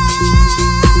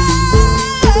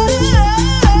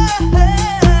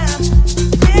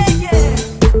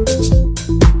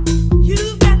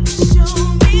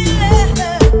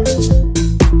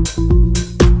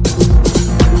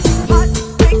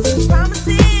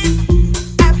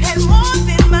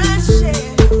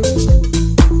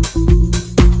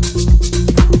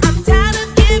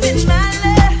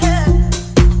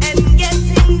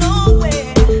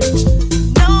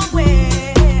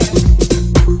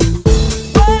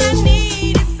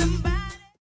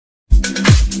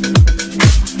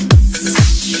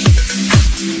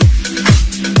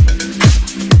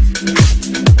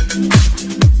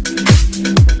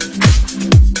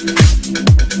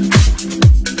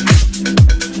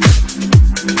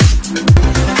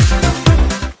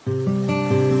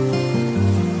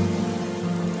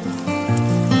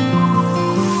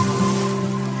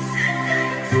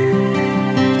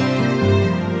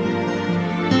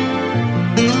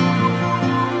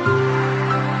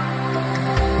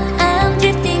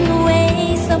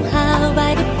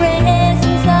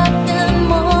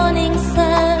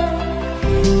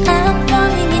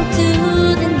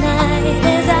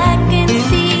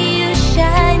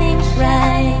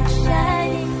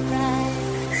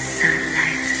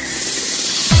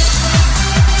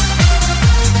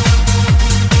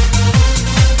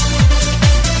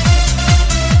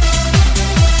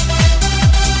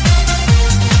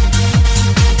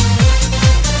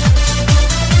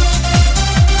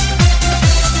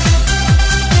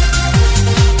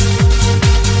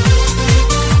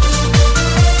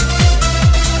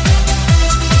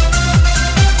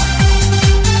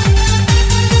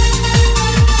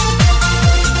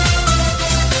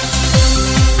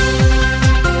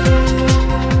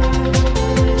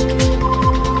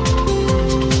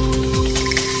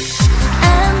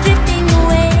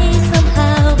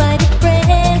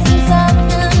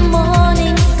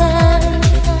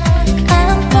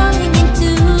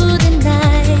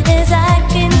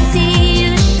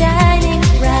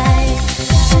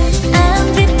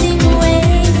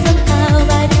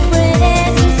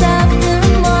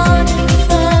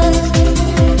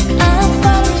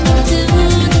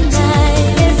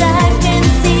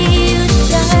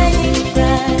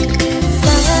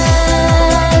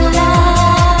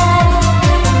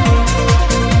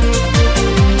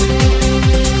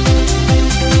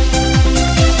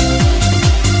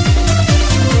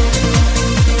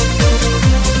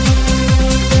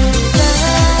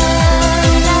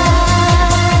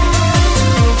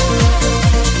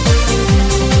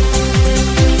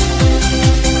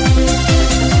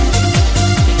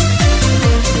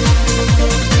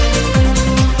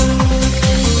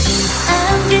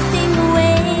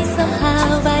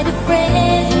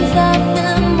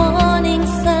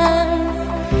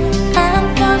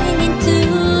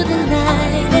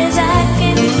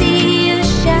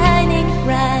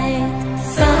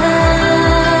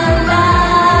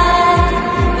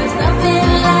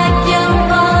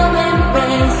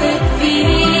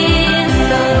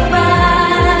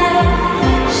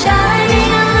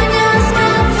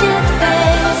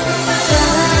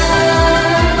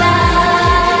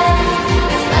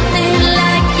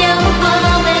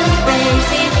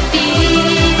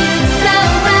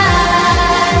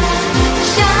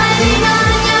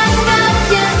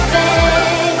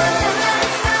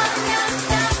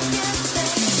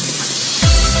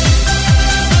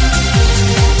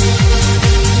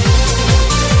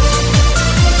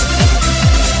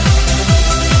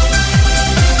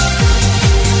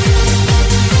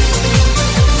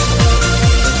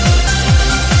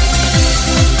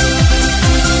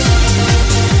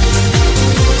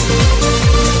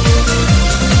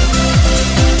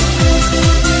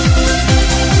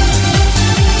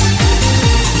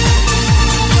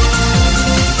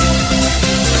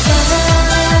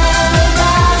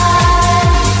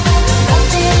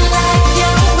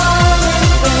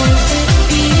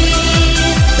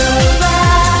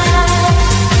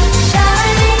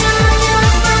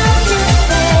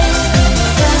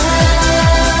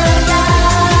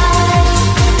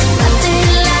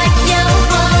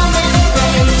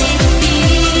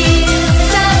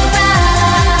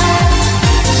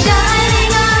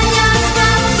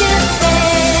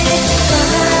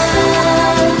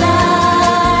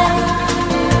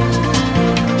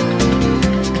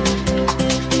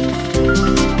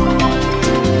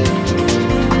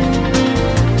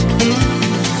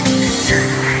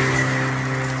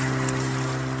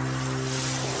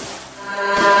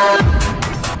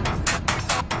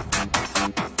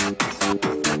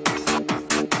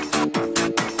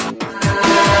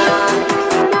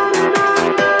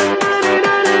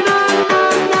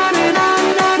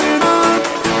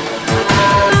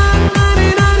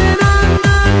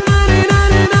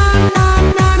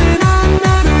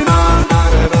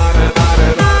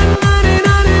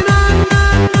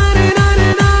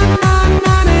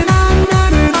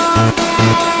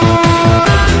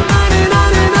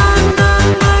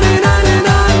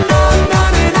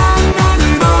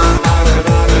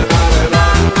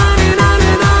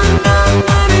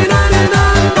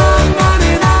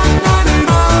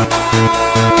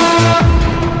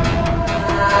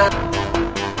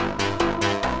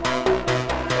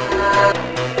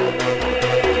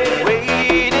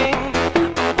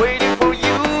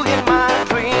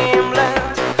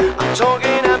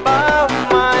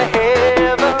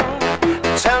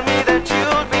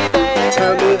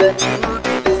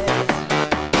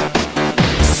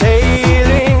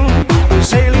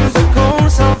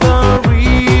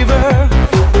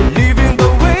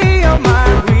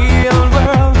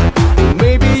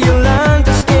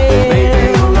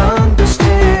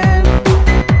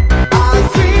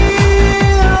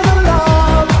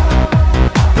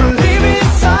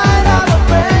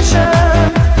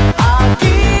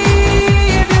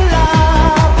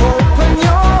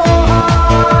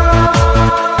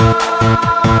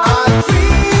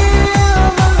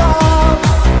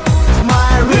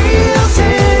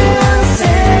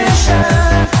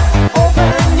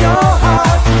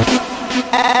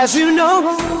 'cause you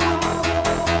know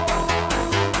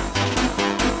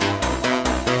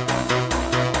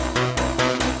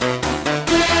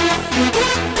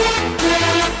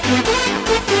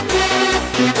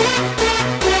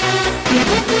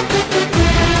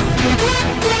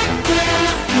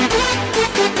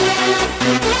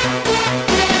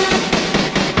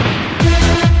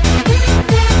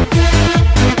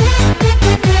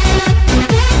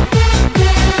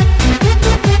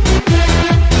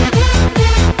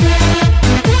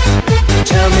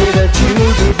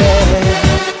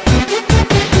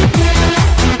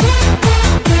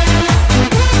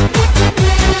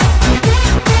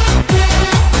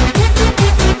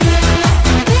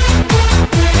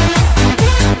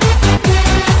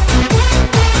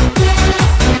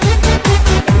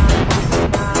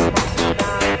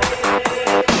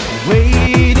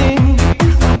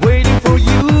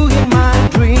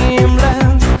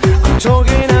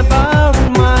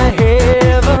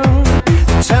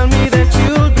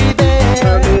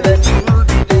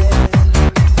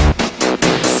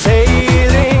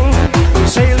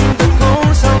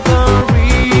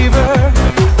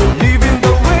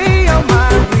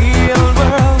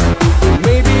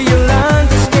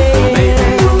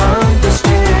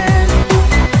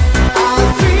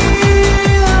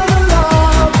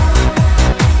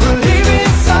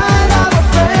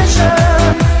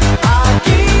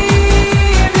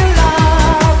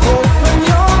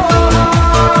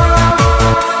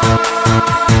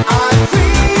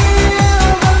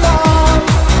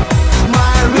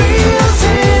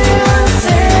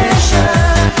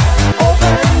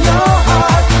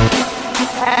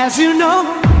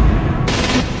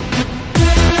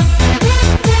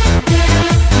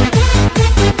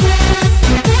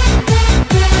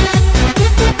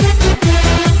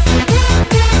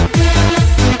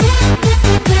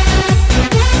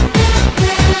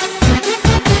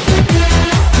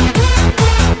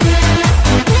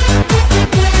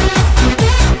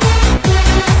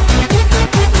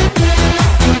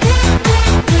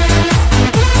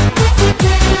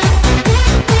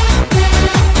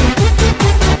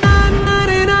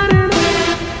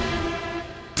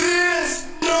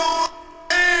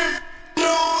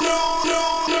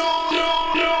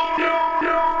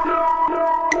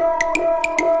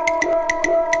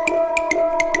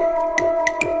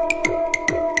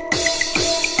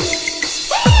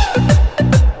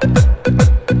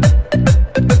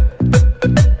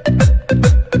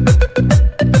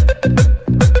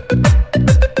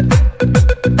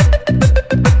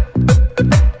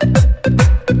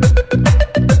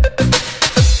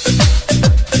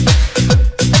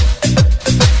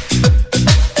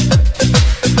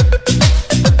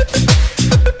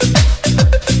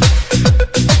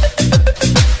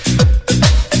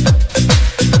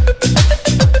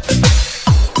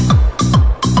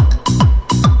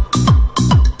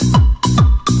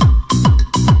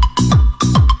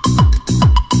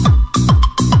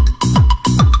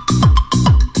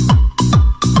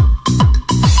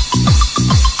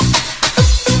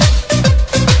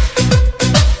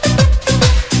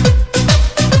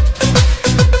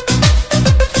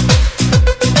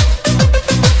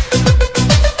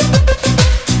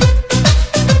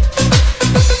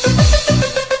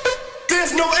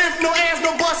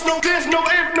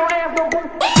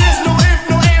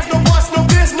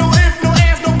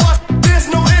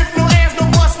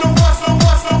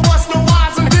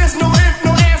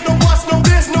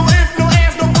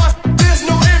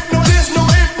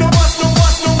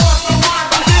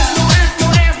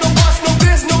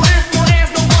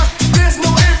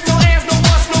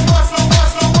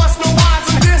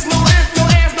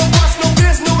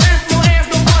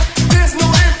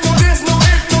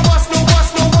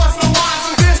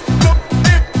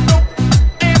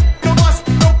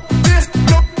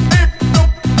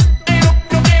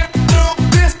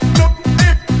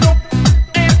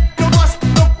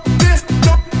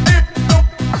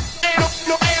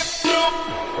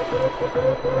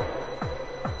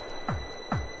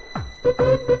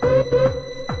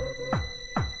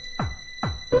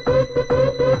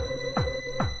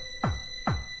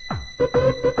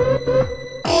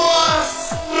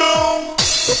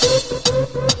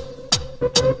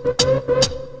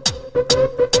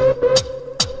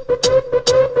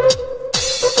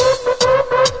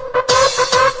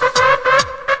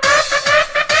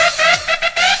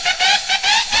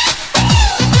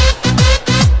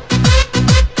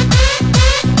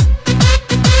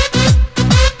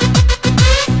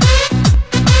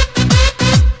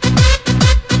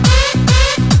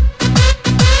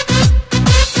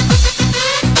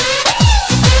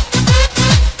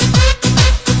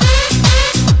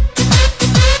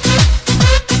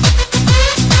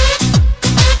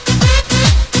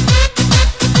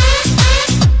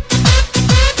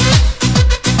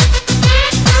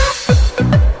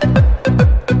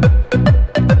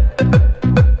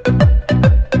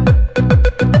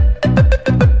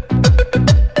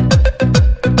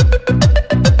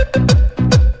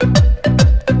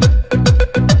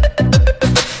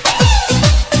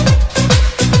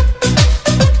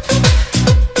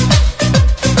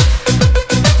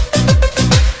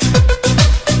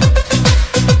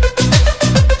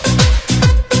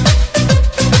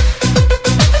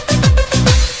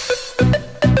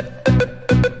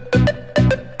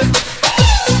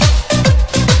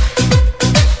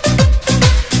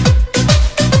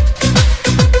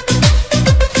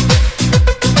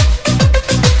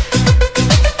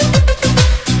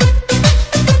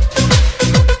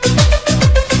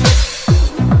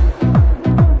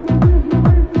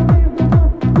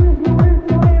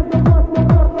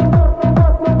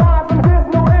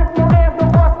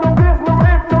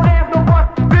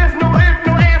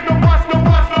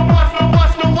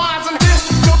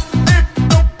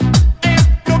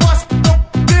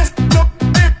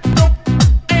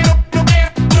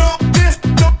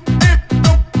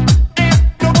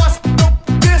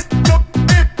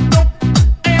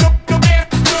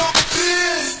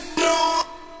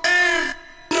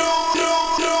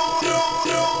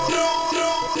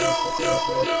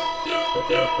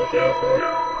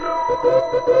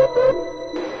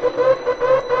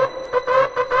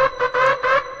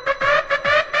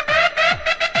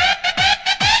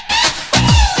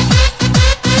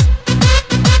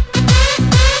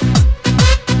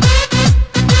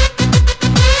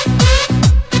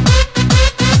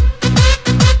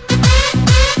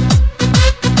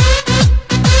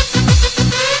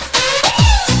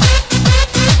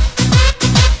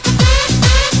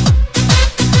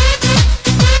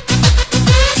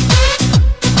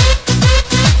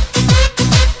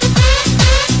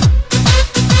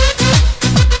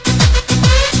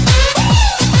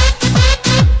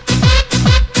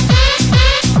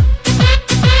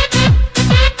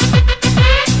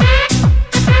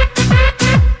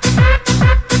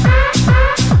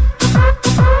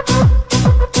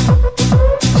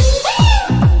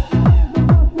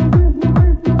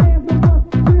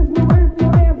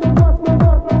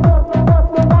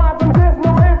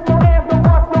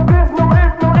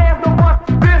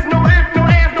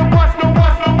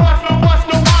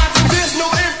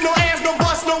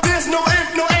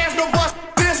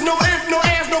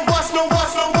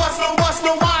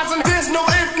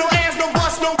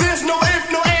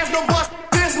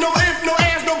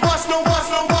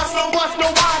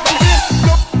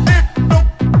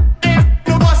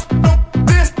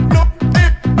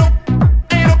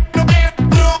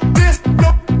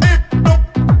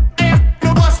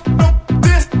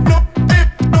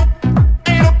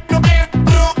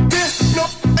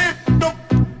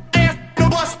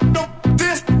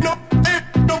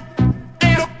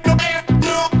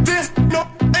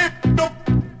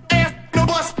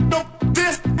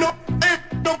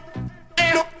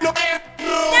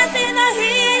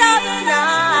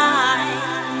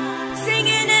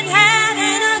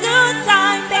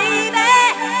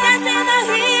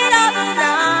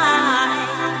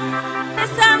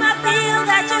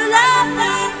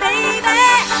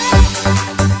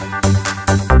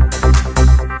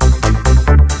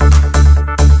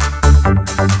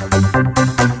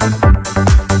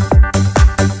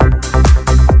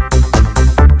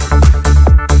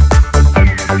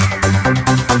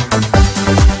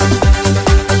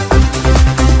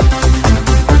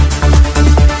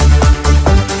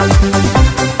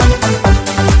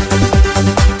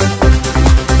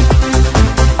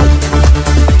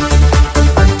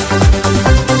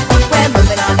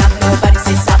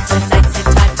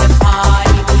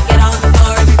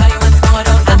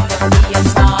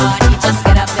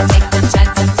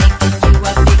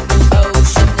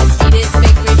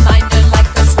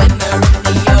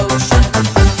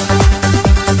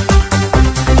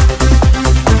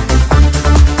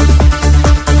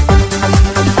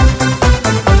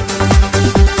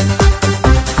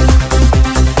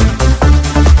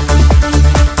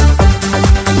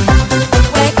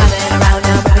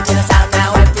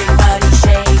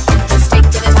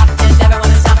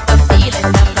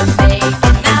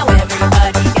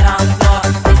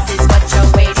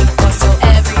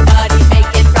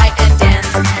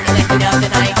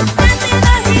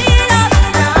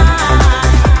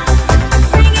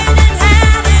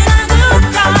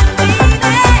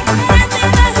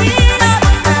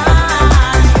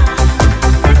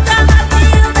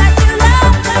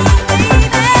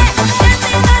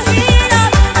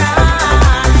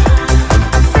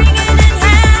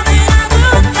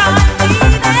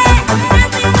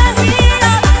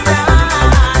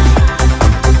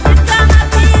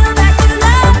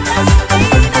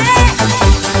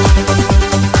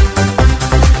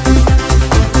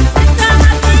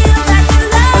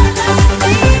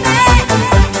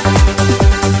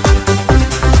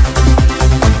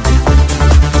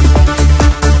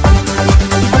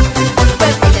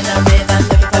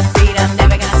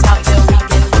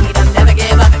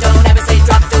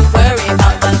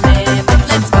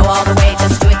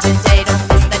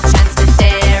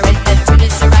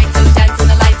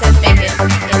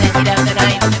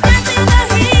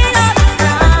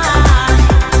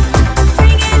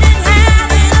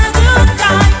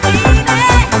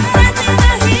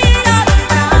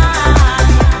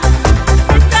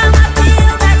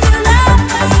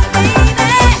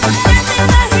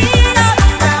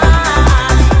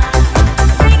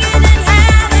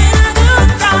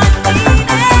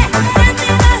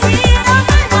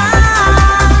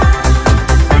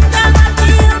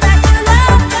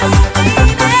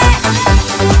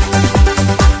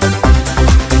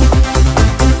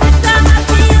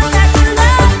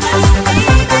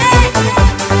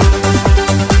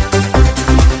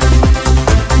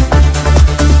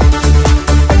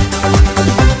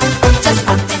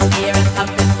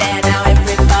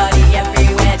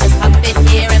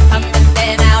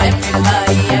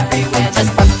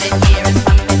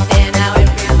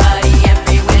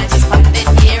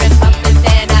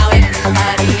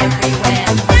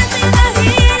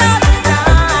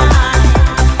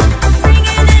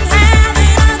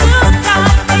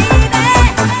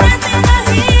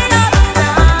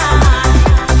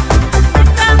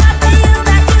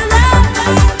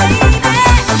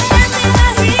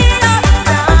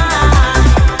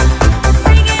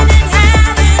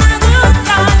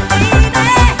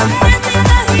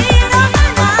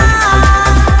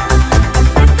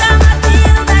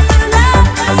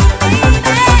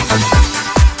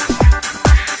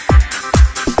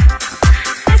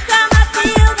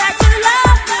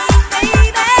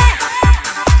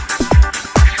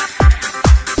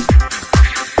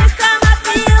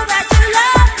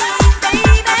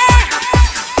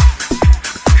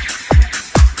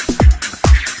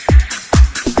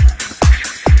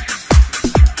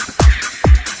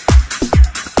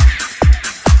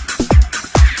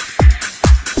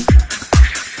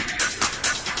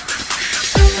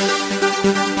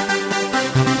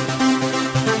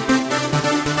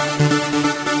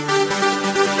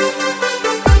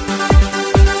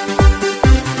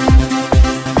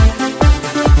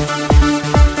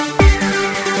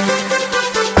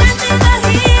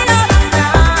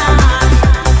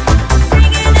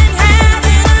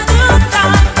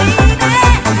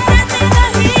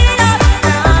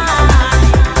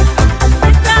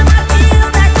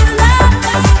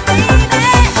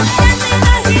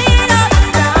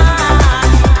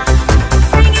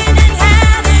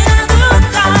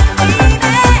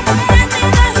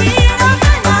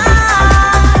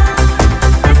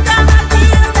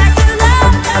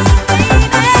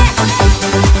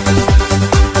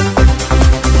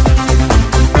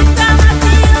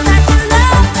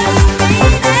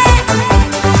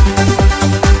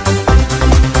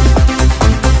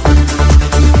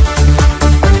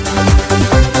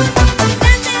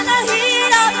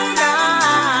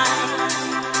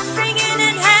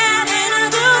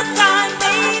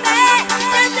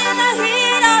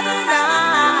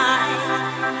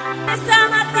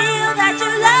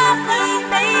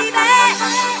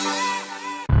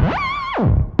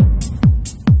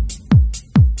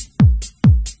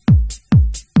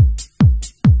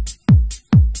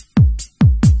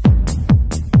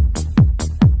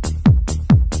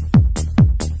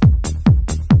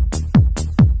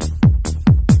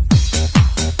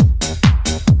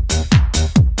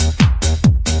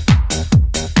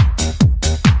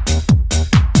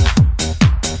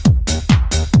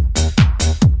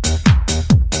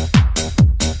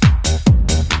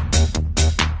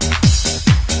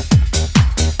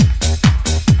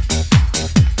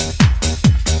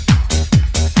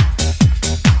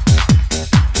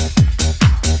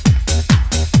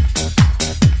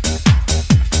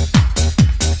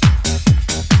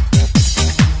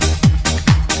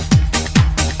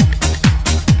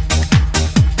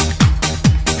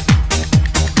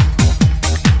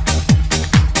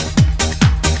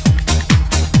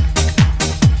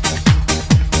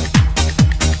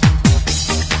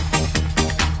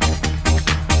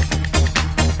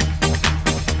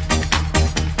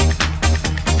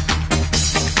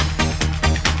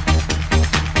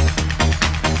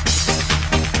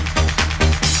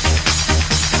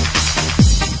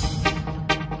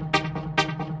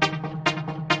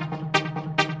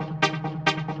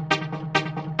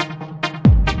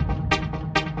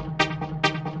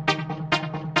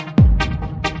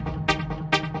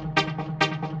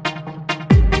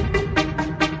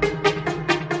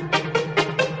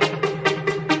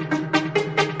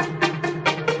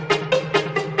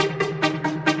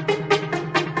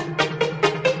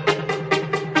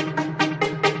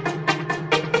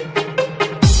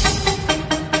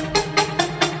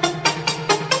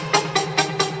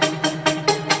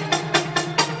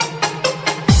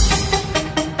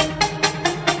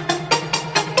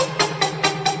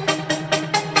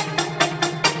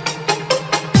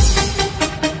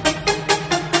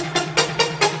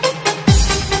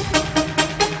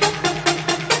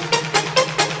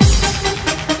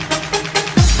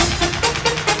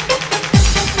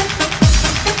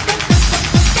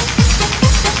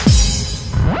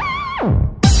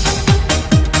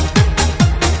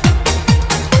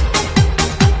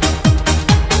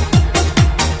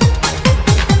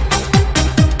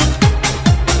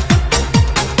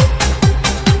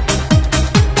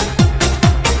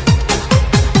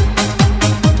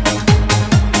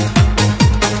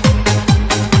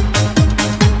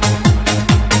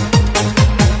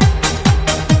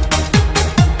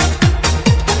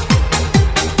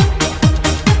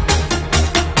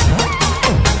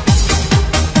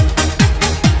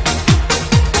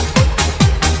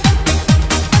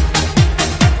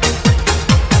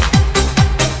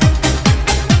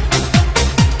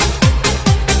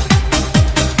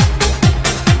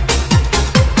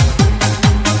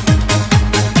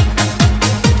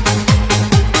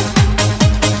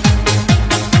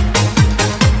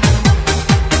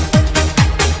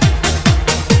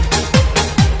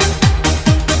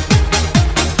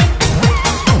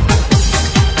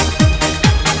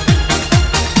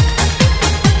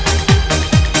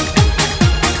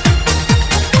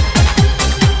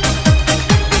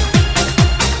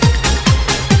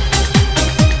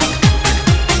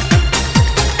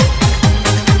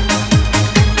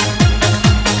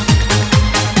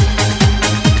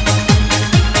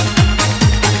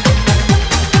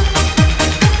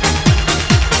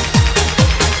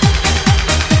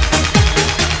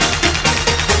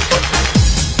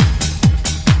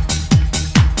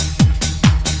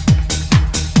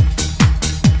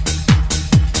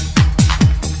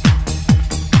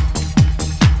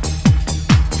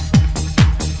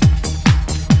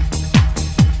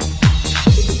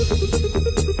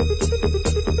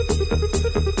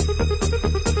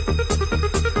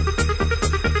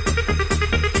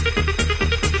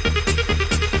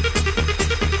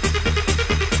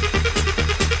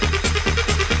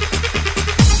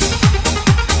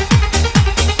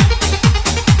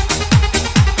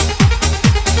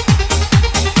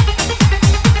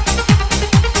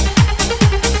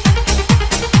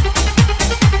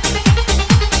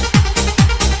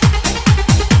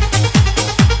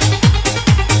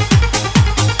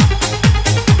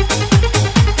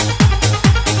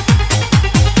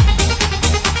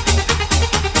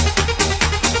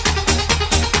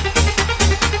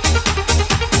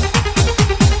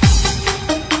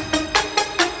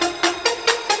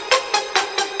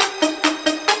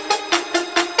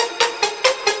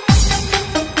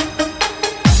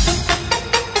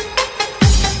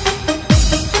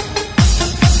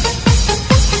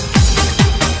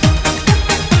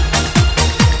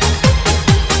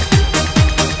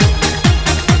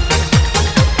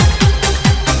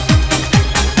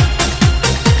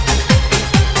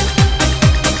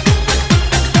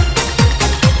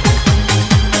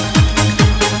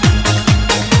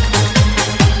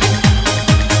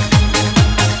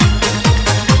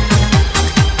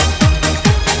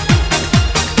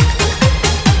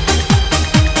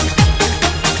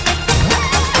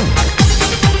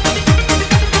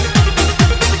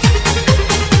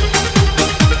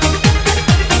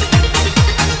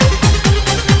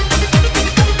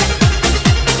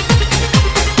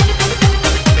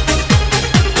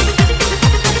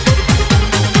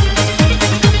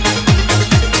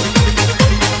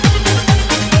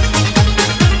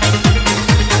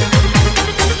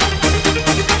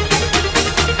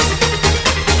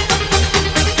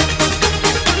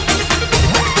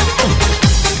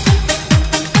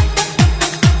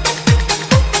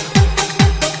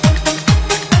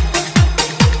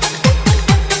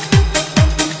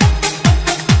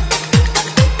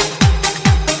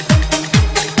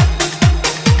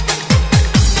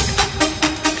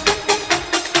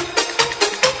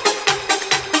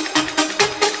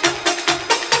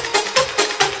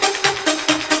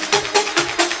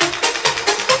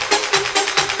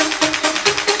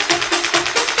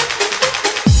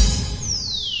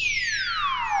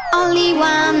Only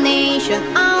one nation,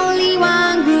 only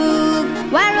one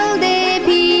group, where all the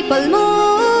people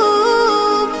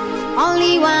move.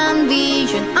 Only one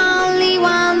vision, only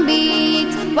one beat,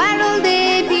 where all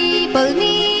the people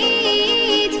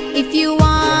meet. If you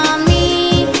want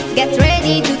me, get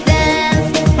ready to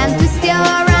dance and twist your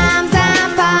arms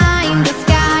up high in the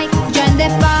sky. Join the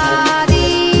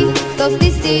party, 'cause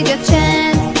this is your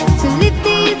chance to live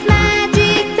this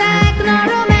magic techno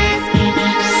romance.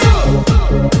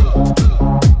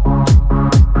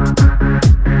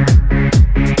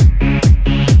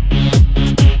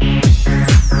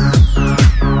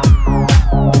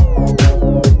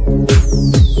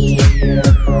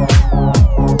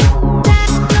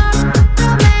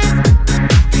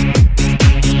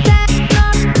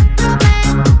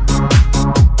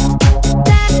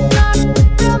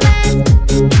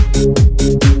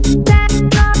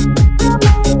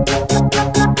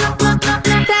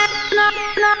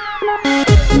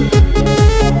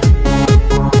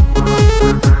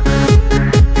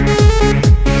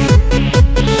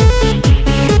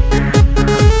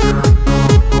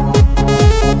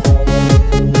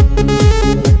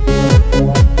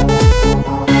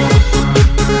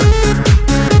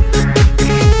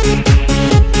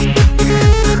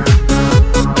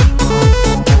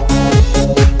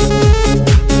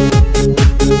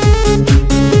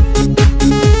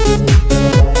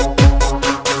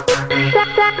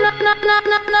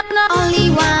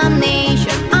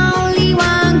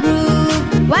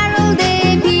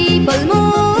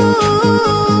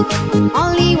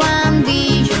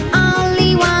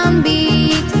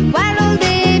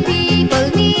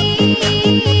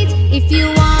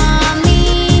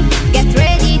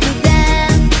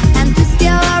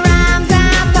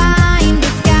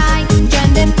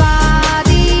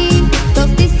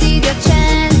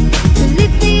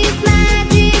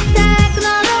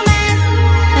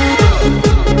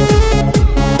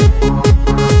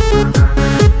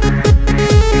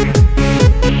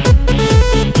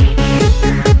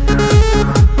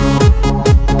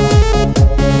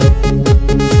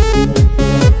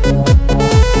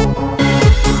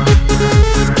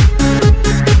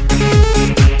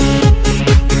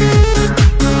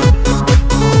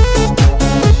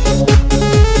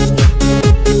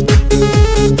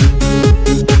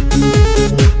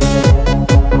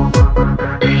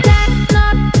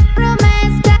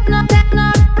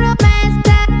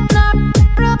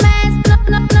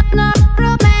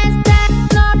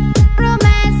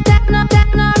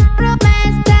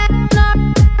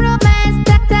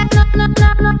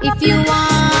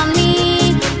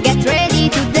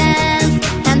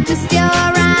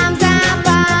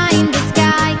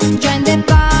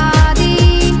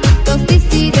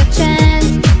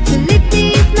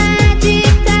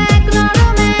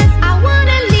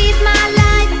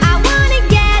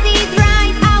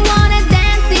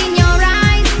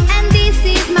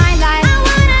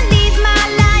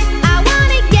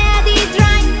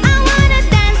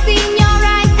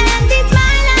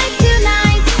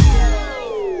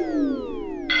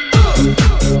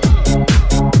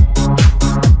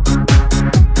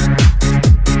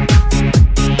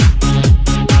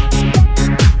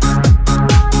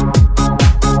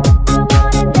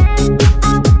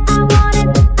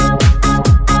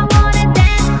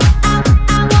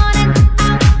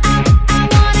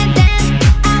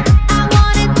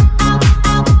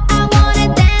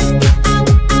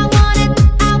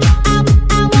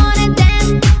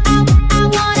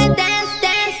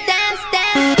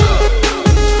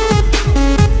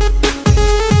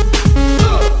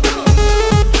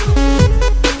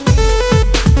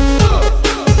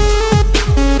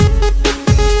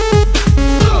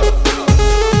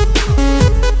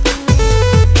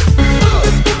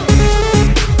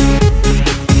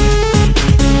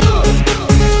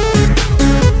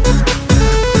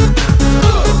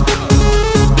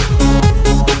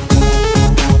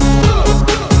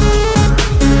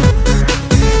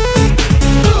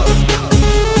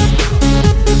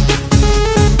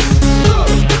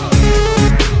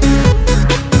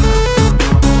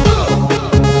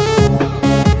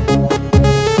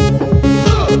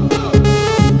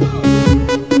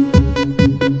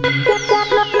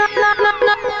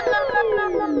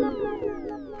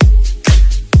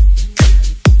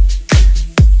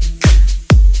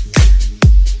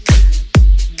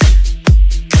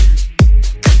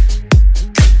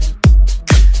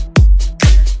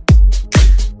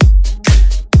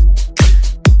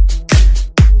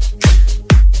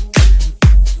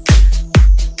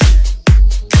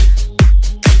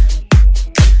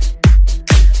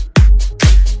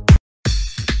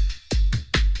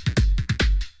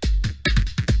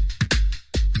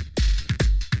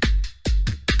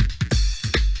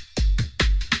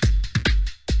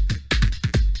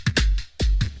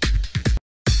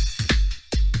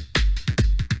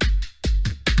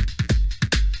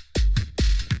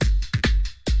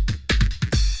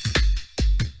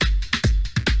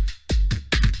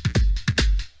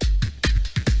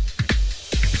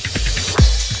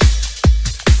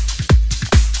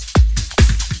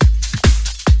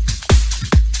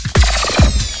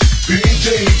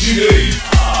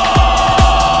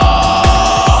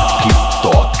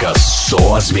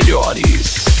 as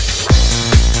melhores.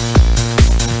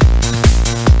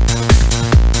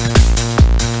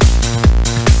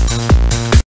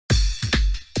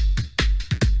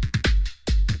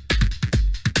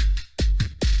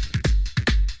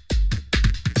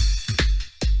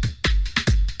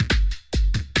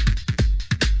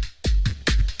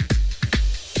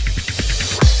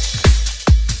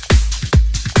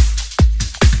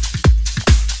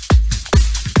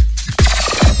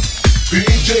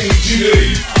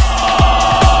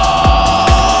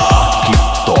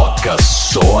 Que toca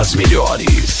só as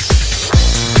melhores.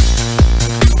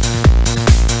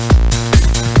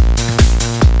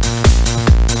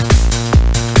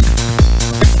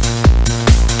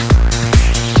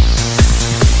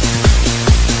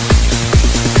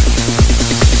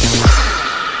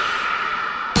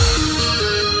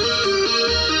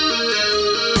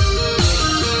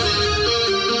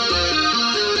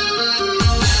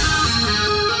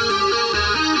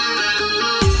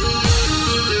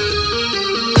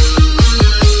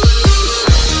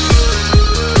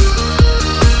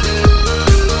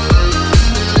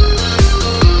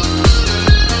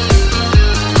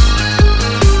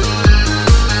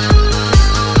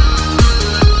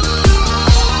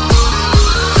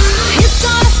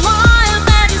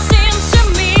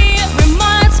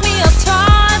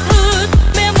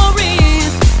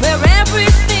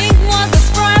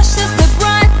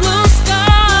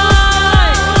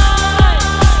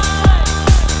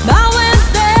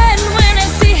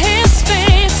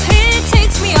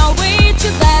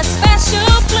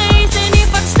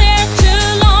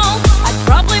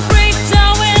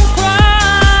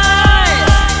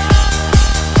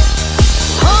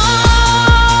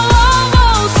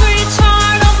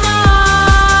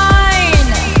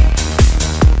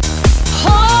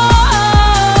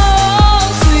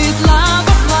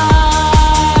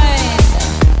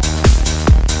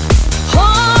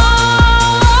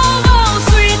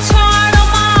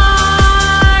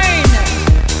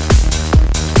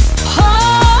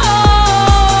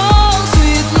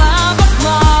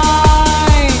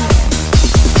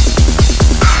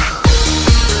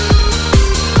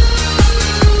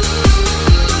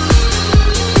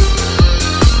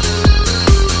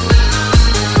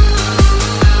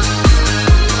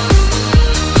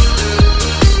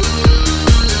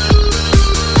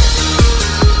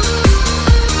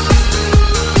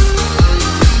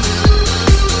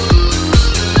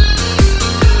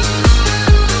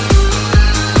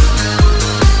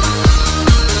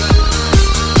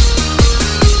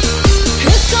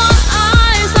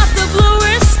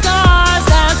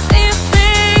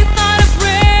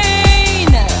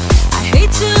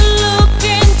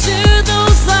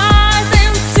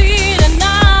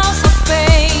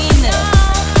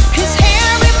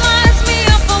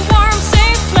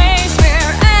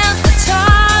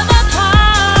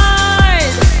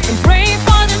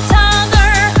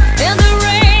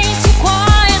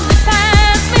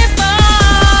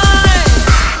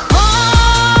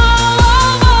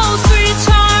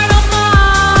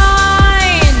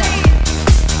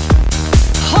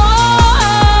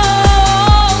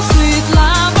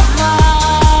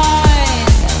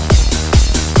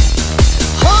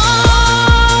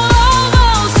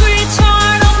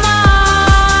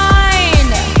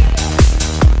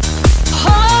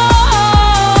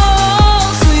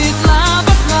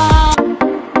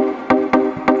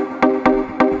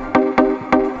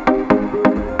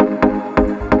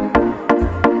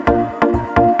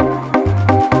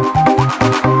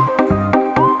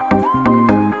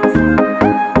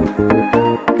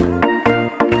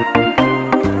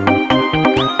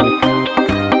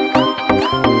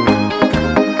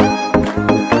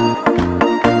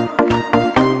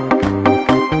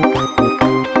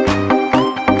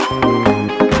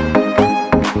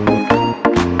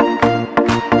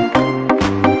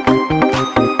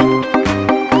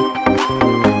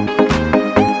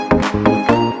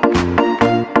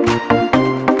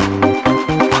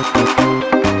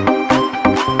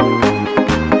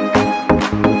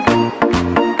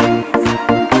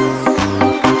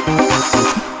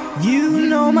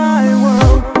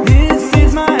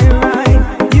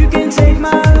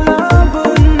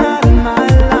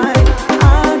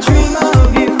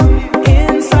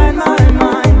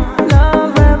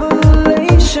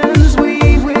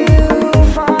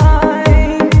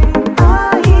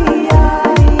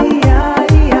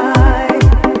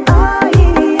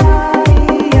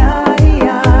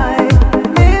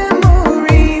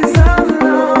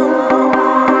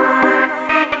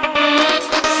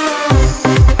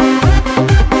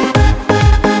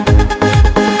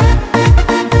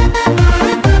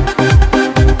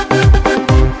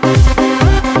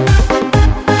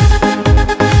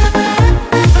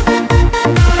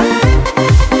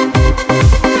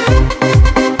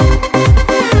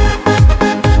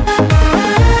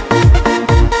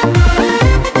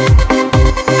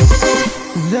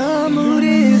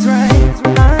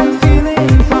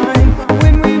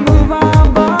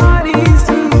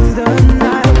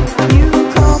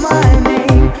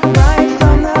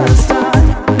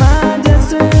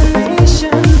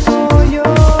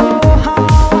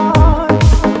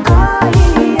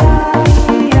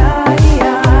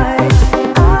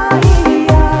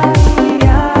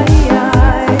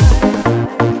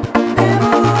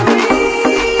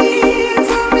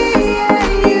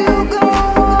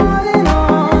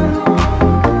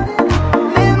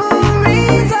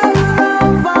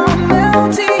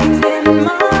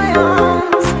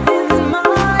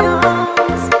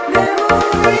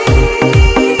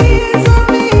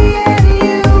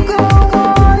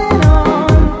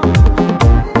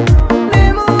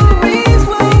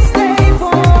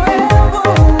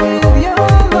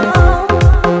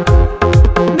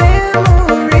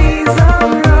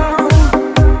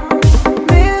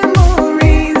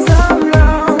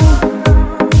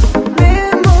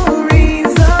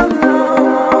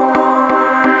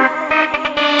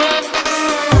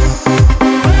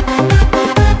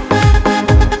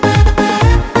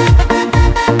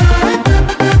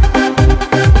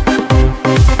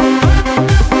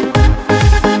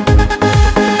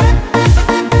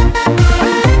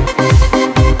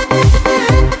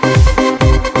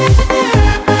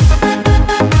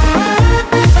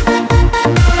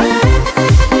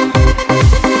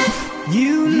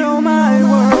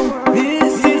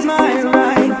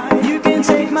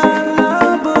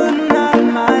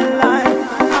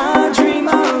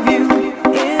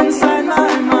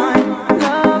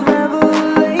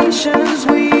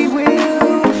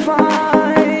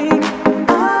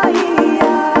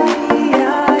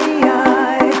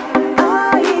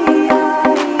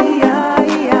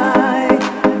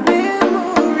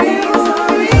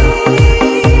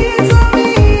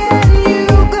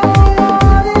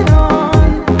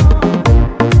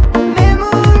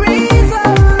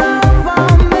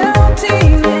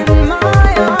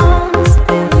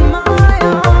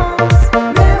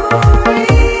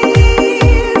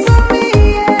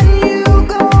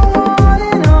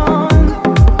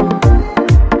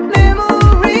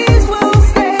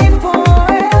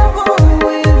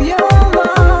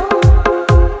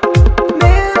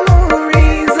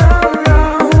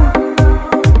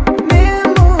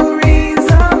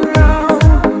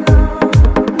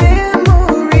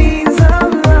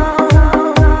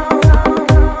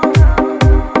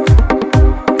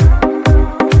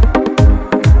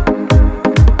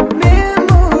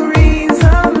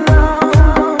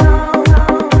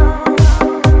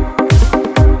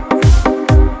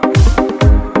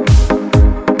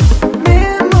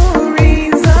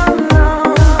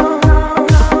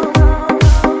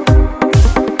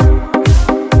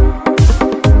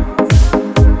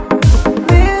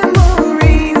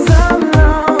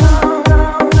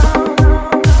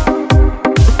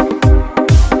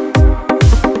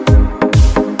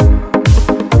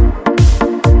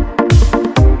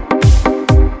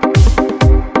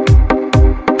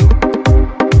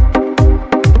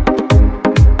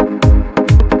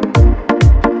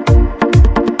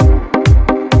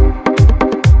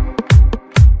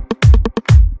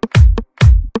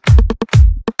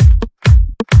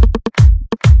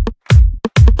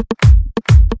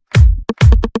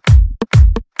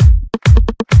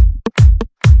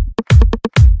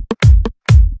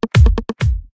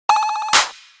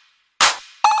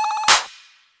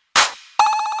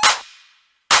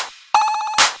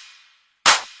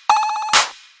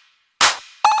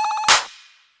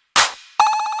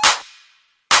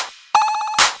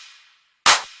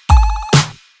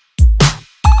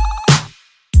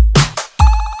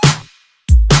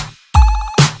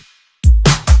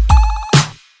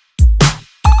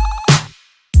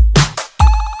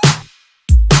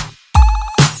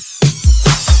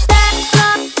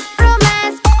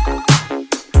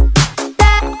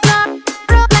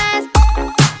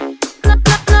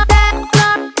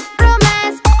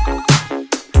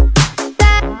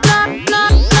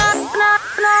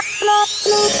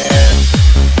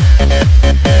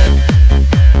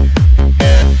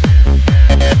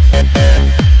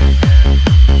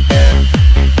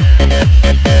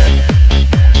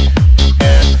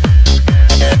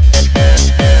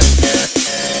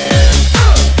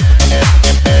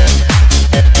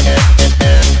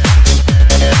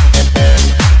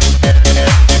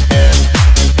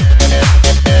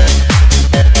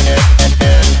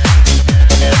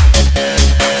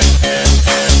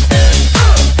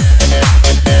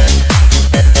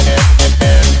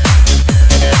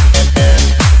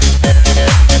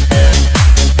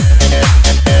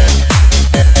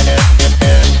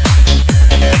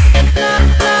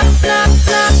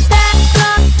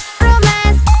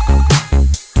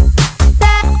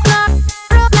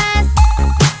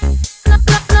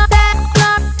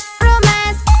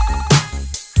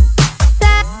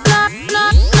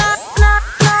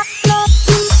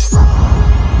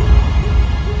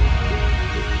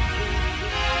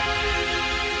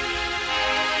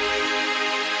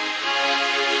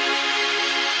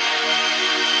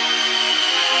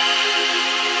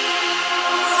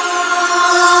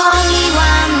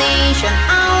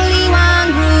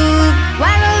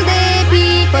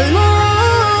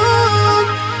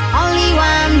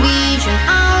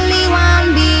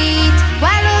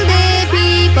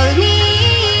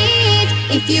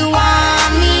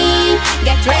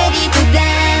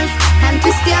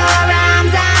 Rest your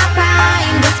arms up high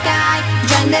in the sky.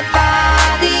 Join the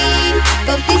party,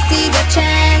 'cause this is your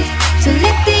chance to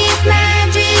live this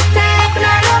magic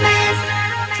techno romance.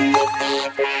 To live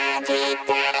this magic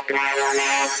techno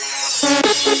romance.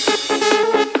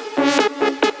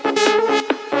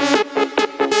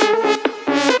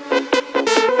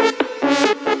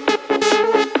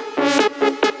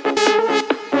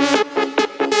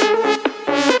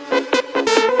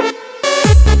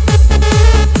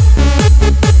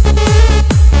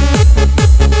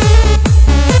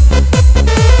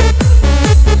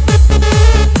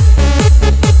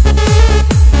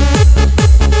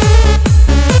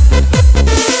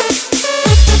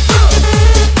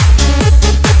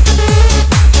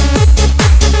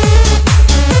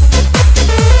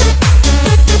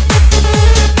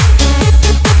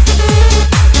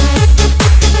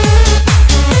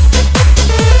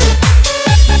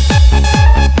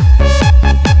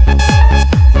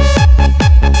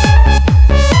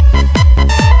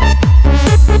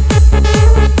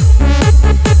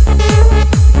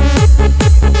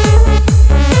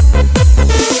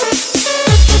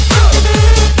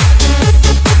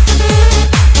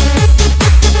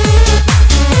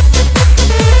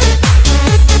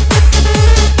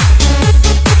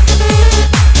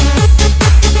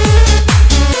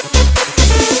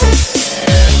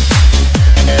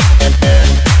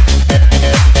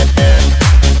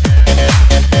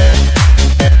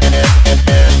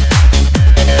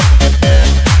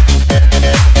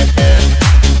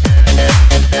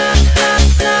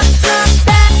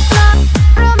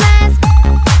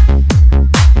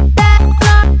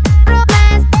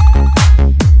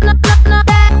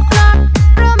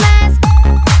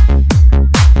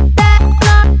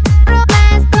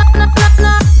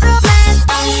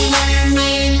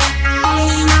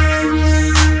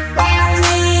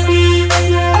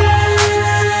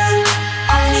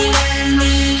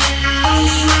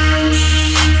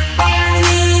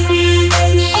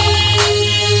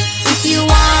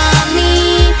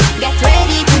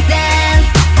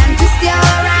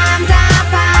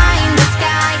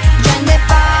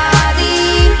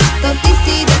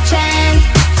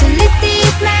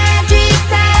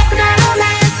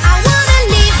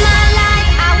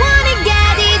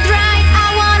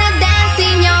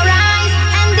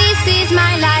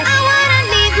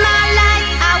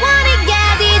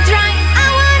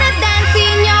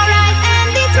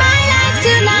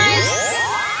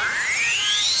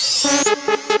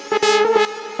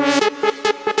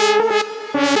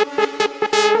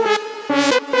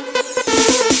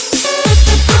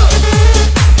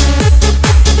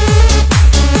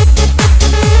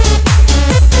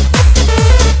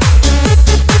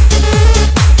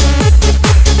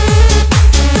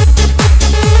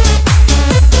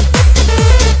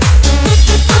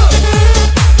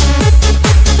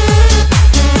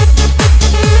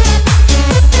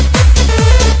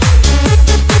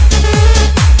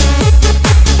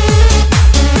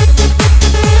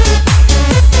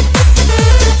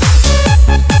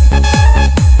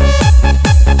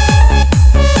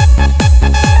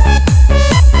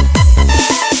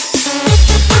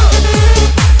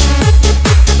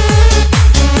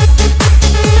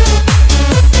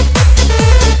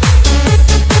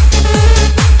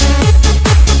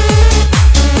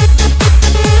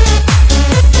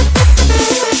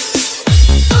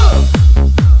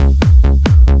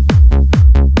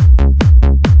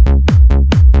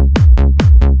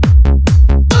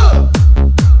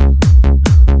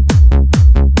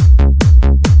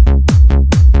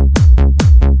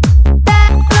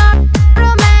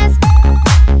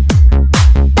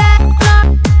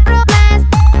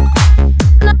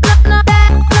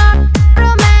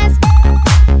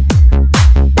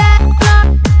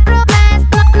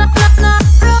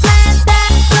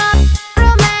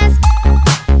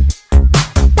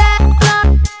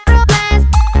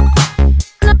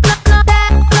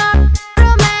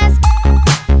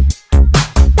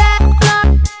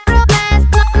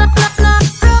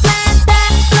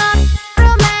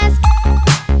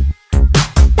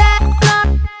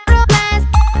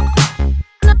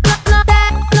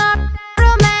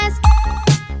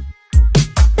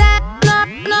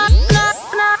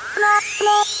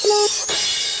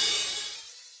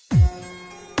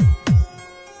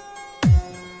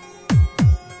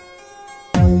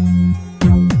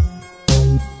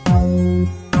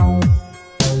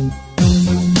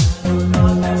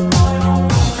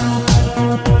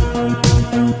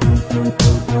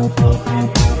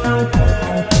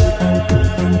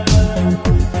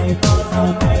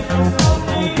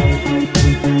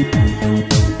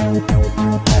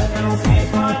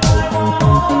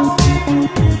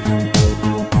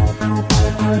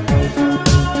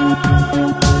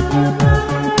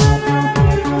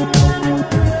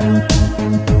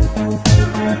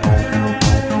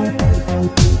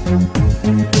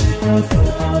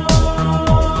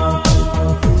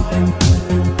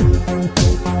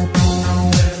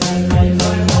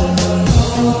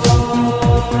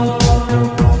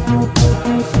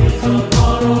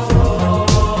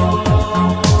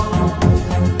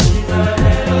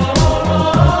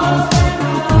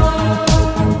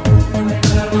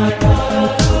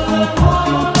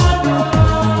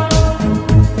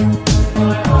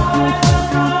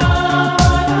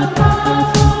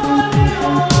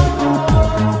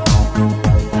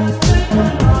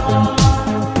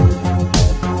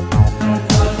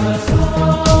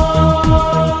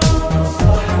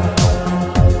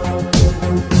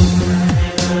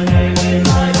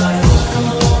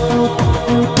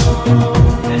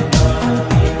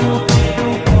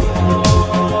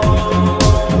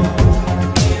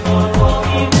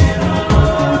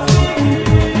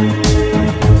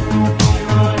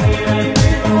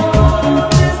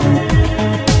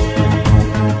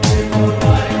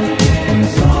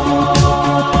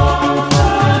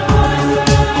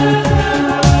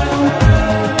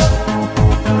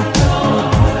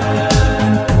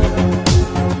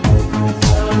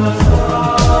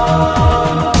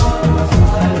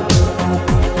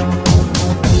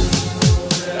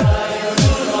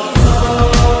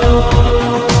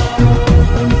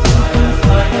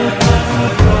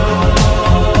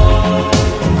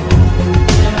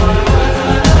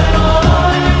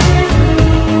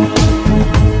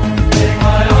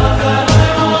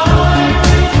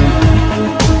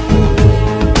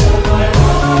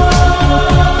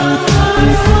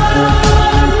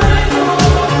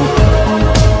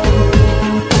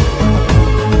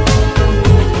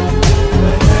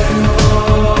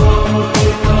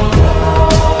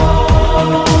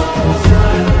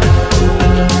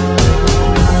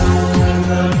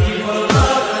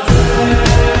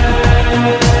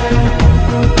 Músicas